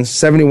Evans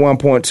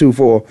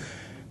 71.24,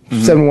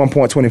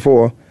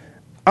 71.24.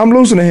 I'm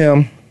losing to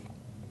him,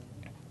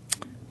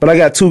 but I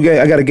got 2 games.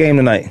 I got a game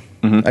tonight.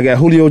 Mm-hmm. I got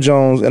Julio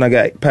Jones and I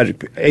got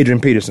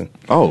Adrian Peterson.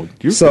 Oh,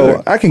 so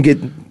good. I can get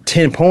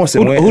 10 points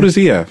and win. Who does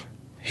he have?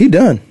 He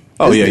done.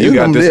 Oh, you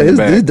got this in the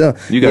bag.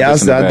 He's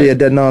done. I did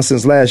that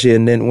nonsense last year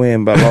and didn't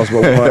win, but I lost by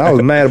 1. I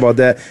was mad about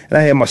that, and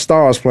I had my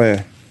stars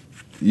playing.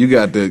 You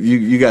got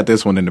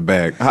this one in the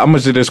bag. How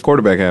much did this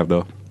quarterback have,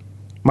 though?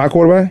 My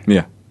quarterback?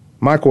 Yeah.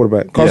 My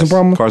quarterback. Carson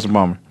Palmer? Carson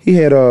Palmer. He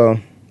had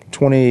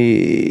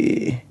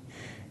 20...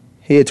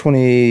 He had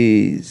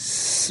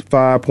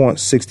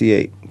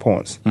 25.68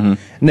 points.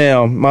 Mm-hmm.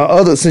 Now,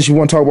 since you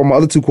want to talk about my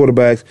other 2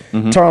 quarterbacks,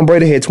 Tom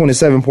Brady had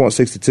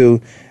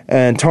 27.62,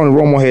 and Tony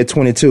Romo had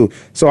 22.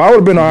 So I would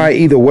have been all right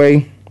either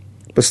way,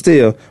 but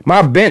still,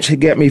 my bench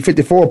had got me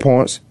 54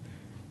 points.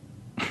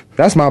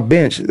 That's my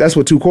bench. That's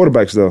with 2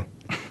 quarterbacks, though.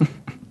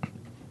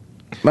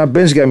 My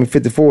bench got me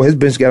 54. His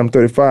bench got him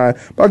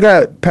 35. But I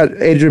got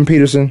Adrian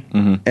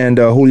Peterson and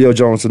Julio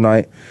Jones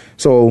tonight.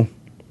 So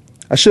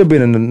I should have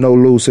been in a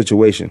no-lose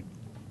situation.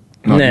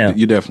 No, now,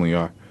 you definitely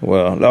are.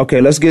 Well,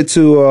 okay, let's get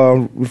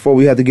to, before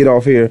we have to get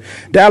off here,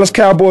 Dallas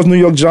Cowboys, New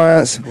York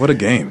Giants. What a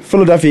game.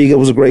 Philadelphia Eagles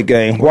was a great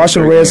game.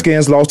 Washington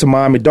Redskins lost to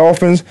Miami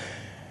Dolphins.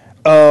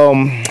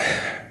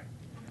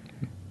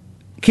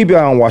 Keep your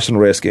eye on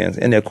Washington Redskins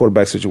and their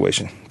quarterback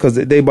situation because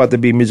they about to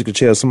be musical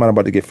chairs. Somebody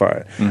about to get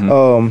fired.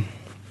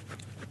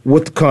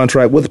 With the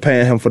contract, with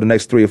paying him for the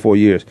next 3 or 4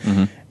 years.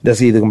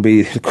 That's either going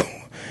to be...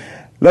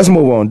 Let's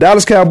move on.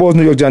 Dallas Cowboys,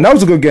 New York Giants. That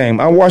was a good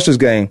game. I watched this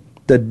game.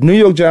 The New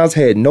York Giants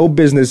had no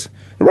business.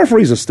 The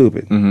referees are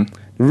stupid. The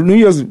New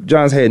York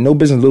Giants had no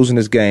business losing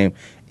this game.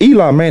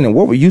 Eli Manning,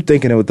 what were you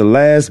thinking with the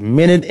last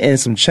minute and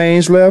some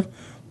change left?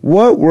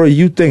 What were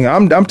you thinking?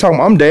 I'm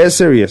dead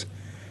serious.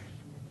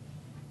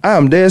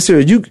 I'm dead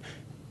serious.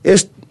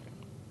 It's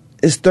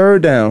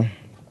 3rd down.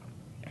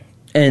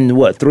 And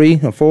what,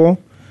 3 or 4?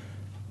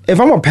 If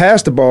I'm gonna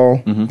pass the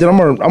ball, then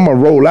I'm gonna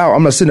roll out. I'm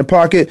gonna sit in the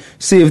pocket,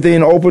 see if they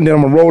ain't open. Then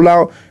I'm gonna roll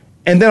out,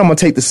 and then I'm gonna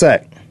take the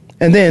sack.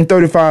 And then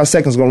 35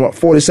 seconds gonna run,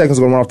 40 seconds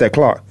gonna run off that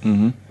clock.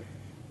 And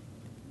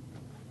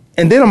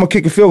then I'm gonna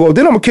kick a field goal.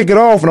 Then I'm gonna kick it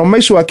off, and I'll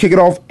make sure I kick it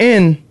off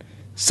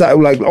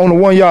like on the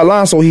 1 yard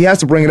line, so he has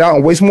to bring it out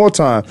and waste more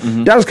time.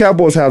 Dallas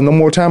Cowboys have no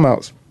more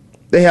timeouts.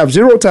 They have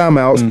 0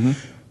 timeouts.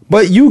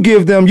 But you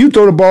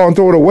throw the ball and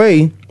throw it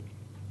away,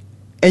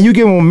 and you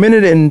give them a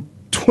minute and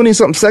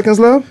 20-something seconds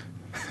left.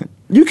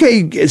 You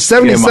can't get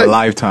 70 seconds. A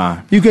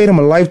lifetime. You gave him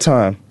a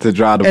lifetime to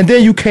drive the. And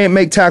then you can't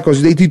make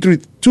tackles. They threw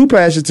 2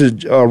 passes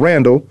to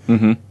Randall,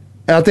 and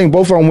I think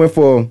both of them went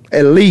for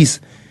at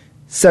least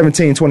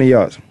 17, 20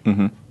 yards.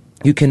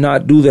 You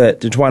cannot do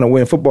that to trying to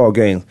win football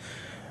games.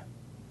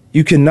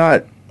 You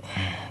cannot.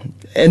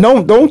 and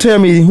don't tell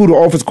me who the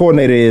offensive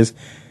coordinator is,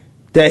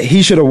 that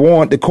he should have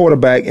warned the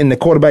quarterback, and the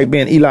quarterback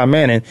being Eli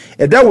Manning.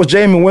 If that was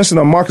Jameis Winston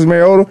or Marcus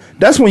Mariota,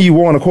 that's when you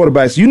warn the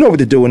quarterbacks. You know what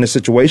to do in this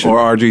situation. Or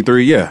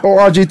RG3, yeah. Or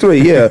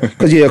RG3, yeah.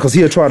 Because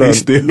he'll try to.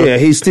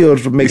 He's still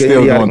making an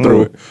idiotic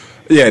move.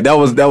 Yeah, that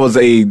was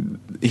a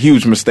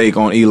huge mistake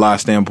on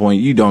Eli's standpoint.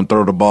 You don't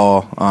throw the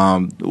ball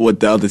with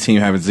the other team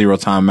having 0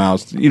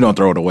 timeouts. You don't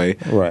throw it away.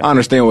 Right. I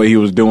understand what he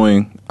was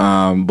doing,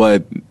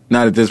 but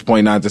not at this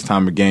point, not at this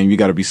time of game. You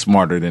got to be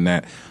smarter than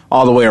that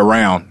all the way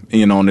around,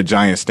 on the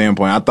Giants'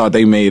 standpoint. I thought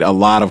they made a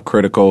lot of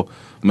critical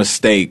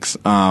mistakes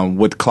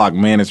with clock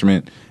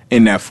management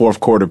in that fourth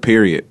quarter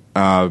period.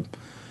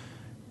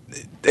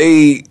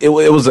 It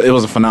was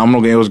a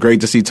phenomenal game. It was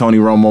great to see Tony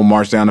Romo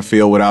march down the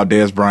field without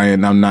Dez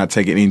Bryant. I'm not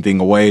taking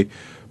anything away.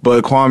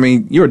 But,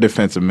 Kwame, you're a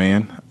defensive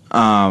man.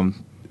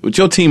 With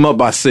your team up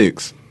by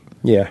 6,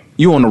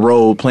 you on the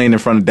road playing in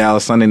front of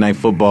Dallas Sunday Night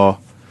Football.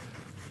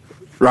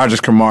 Rogers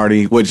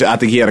Cromartie, which I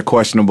think he had a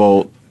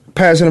questionable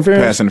pass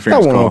interference. That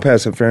wasn't no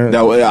pass interference.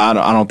 I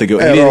don't think it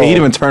was. He didn't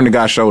even turn the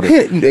guy's shoulder.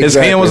 His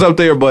hand was up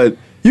there, but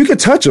you can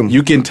touch him.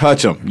 You can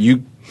touch him.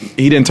 He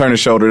didn't turn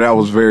his shoulder. That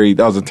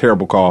was a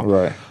terrible call.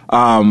 Right.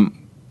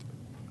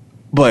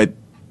 But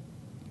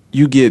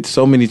you get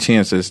so many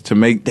chances to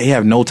make. They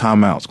have no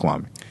timeouts,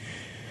 Kwame.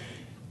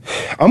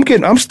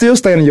 I'm still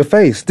staying in your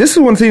face. This is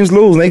when teams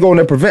lose and they go in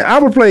there prevent. I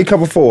would play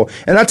cover 4,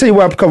 and I tell you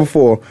why cover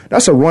 4.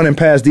 That's a run and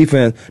pass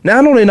defense. Now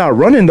I know they're not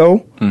running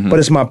though, but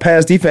it's my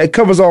pass defense. It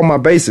covers all my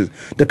bases.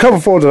 The cover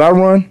 4 that I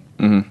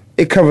run,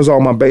 it covers all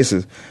my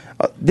bases.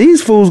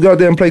 These fools go out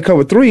there and play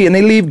cover 3, and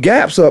they leave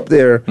gaps up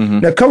there.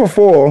 Now cover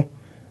 4,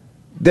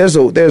 there's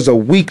a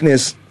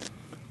weakness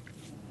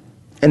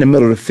in the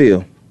middle of the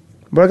field,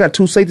 but I got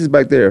 2 safeties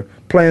back there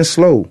playing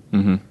slow.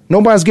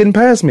 Nobody's getting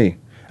past me.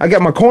 I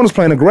got my corners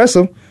playing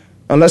aggressive.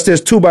 Unless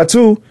there's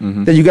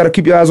 2x2, then you got to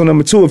keep your eyes on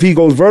number 2. If he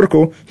goes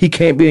vertical, he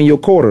can't be in your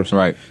quarters.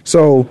 Right.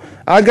 So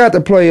I got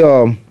to play.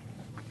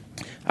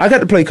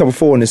 Cover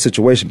 4 in this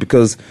situation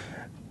because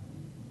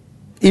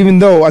even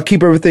though I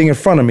keep everything in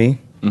front of me,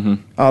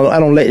 I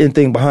don't let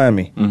anything behind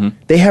me.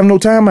 They have no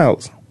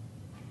timeouts.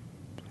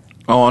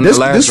 Oh, on the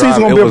last drive,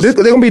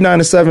 they're gonna be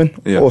 9-7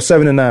 or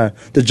 7-9.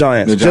 The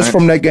Giants, just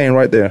from that game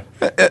right there.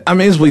 I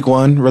mean, it's week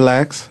 1.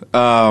 Relax.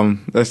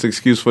 That's the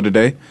excuse for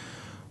today.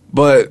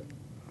 But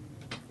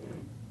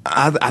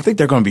I think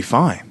they're going to be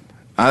fine.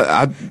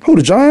 Who,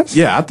 the Giants?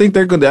 Yeah, I think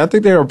they're good. I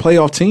think they're a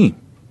playoff team.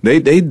 They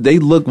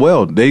look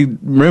well. They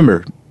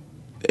remember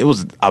it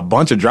was a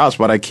bunch of drops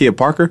by that kid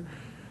Parker,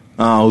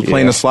 who was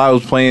playing the slide,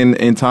 was playing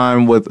in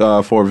time with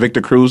for Victor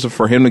Cruz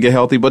for him to get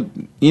healthy. But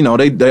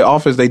they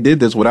offense they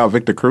did this without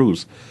Victor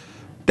Cruz.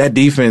 That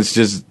defense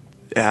just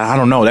I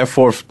don't know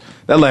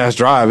that last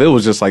drive. It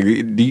was just like,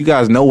 do you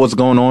guys know what's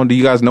going on? Do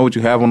you guys know what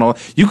you have on?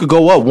 You could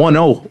go up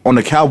 1-0 on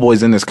the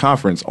Cowboys in this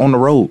conference on the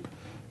road.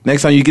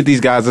 Next time you get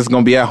these guys, it's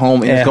going to be at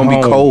home, and it's going to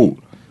be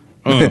cold.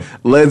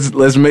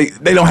 Let's make.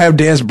 They don't have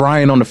Dez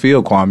Bryant on the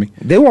field, Kwame.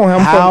 They won't have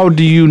him. How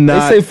do you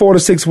not? They say 4 to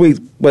 6 weeks,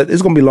 but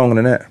it's going to be longer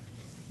than that.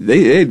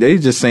 They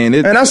just saying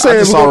it. And I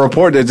just saw a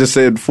report that just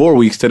said 4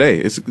 weeks today.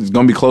 It's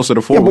going to be closer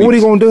to 4 weeks. But what are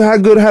you going to do?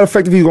 How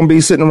effective he's going to be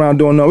sitting around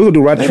doing nothing? We're going to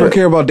do right. They don't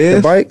care about Dez.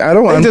 The bike. I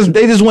don't.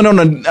 They just went on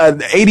an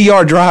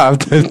 80-yard drive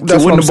to win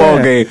the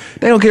ball game.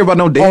 They don't care about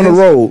no Dez on the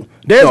road.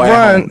 Dez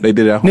Bryant they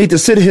did at home. Need to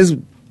sit his.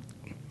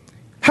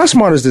 How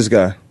smart is this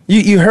guy?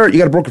 You hurt. You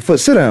got a broken foot.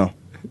 Sit down.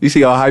 You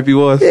see how hype he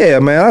was? Yeah,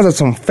 man. I was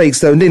some fake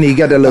stuff. And then he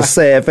got that little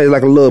sad face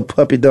like a little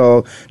puppy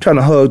dog trying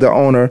to hug the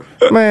owner.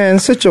 Man,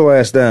 sit your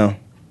ass down.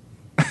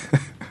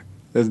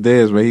 That's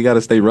Dez, man. He got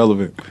to stay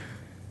relevant.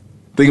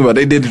 Think about it.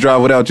 They did the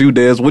drive without you,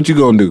 Dez. What you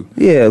going to do?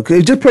 Yeah,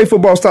 just play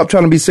football. Stop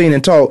trying to be seen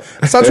and talk.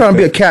 Stop trying to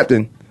be a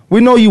captain. We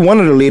know you one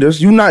of the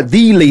leaders. You not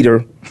the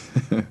leader.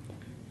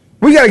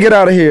 We got to get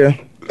out of here.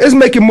 It's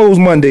Making Moves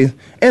Monday.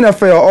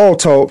 NFL All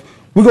Talk.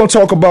 We're going to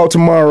talk about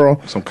tomorrow.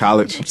 Some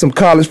college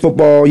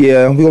football,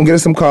 yeah. We're going to get into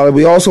some college.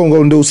 We also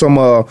going to do some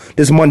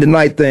this Monday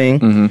night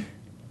thing.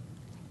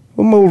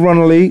 We'll move around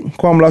the league.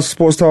 Kwamie Lassiter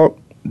Sports Talk.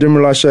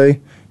 Demory Lawshe.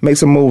 Make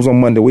some moves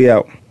on Monday. We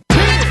out.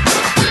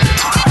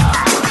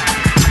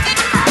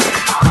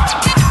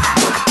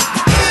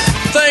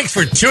 Thanks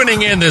for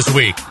tuning in this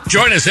week.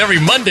 Join us every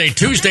Monday,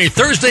 Tuesday,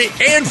 Thursday,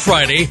 and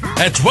Friday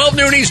at 12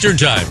 noon Eastern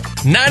Time,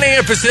 9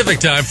 a.m. Pacific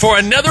Time for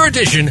another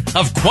edition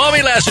of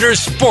Kwamie Lassiter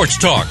Sports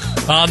Talk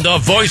on the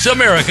Voice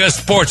America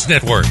Sports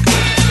Network.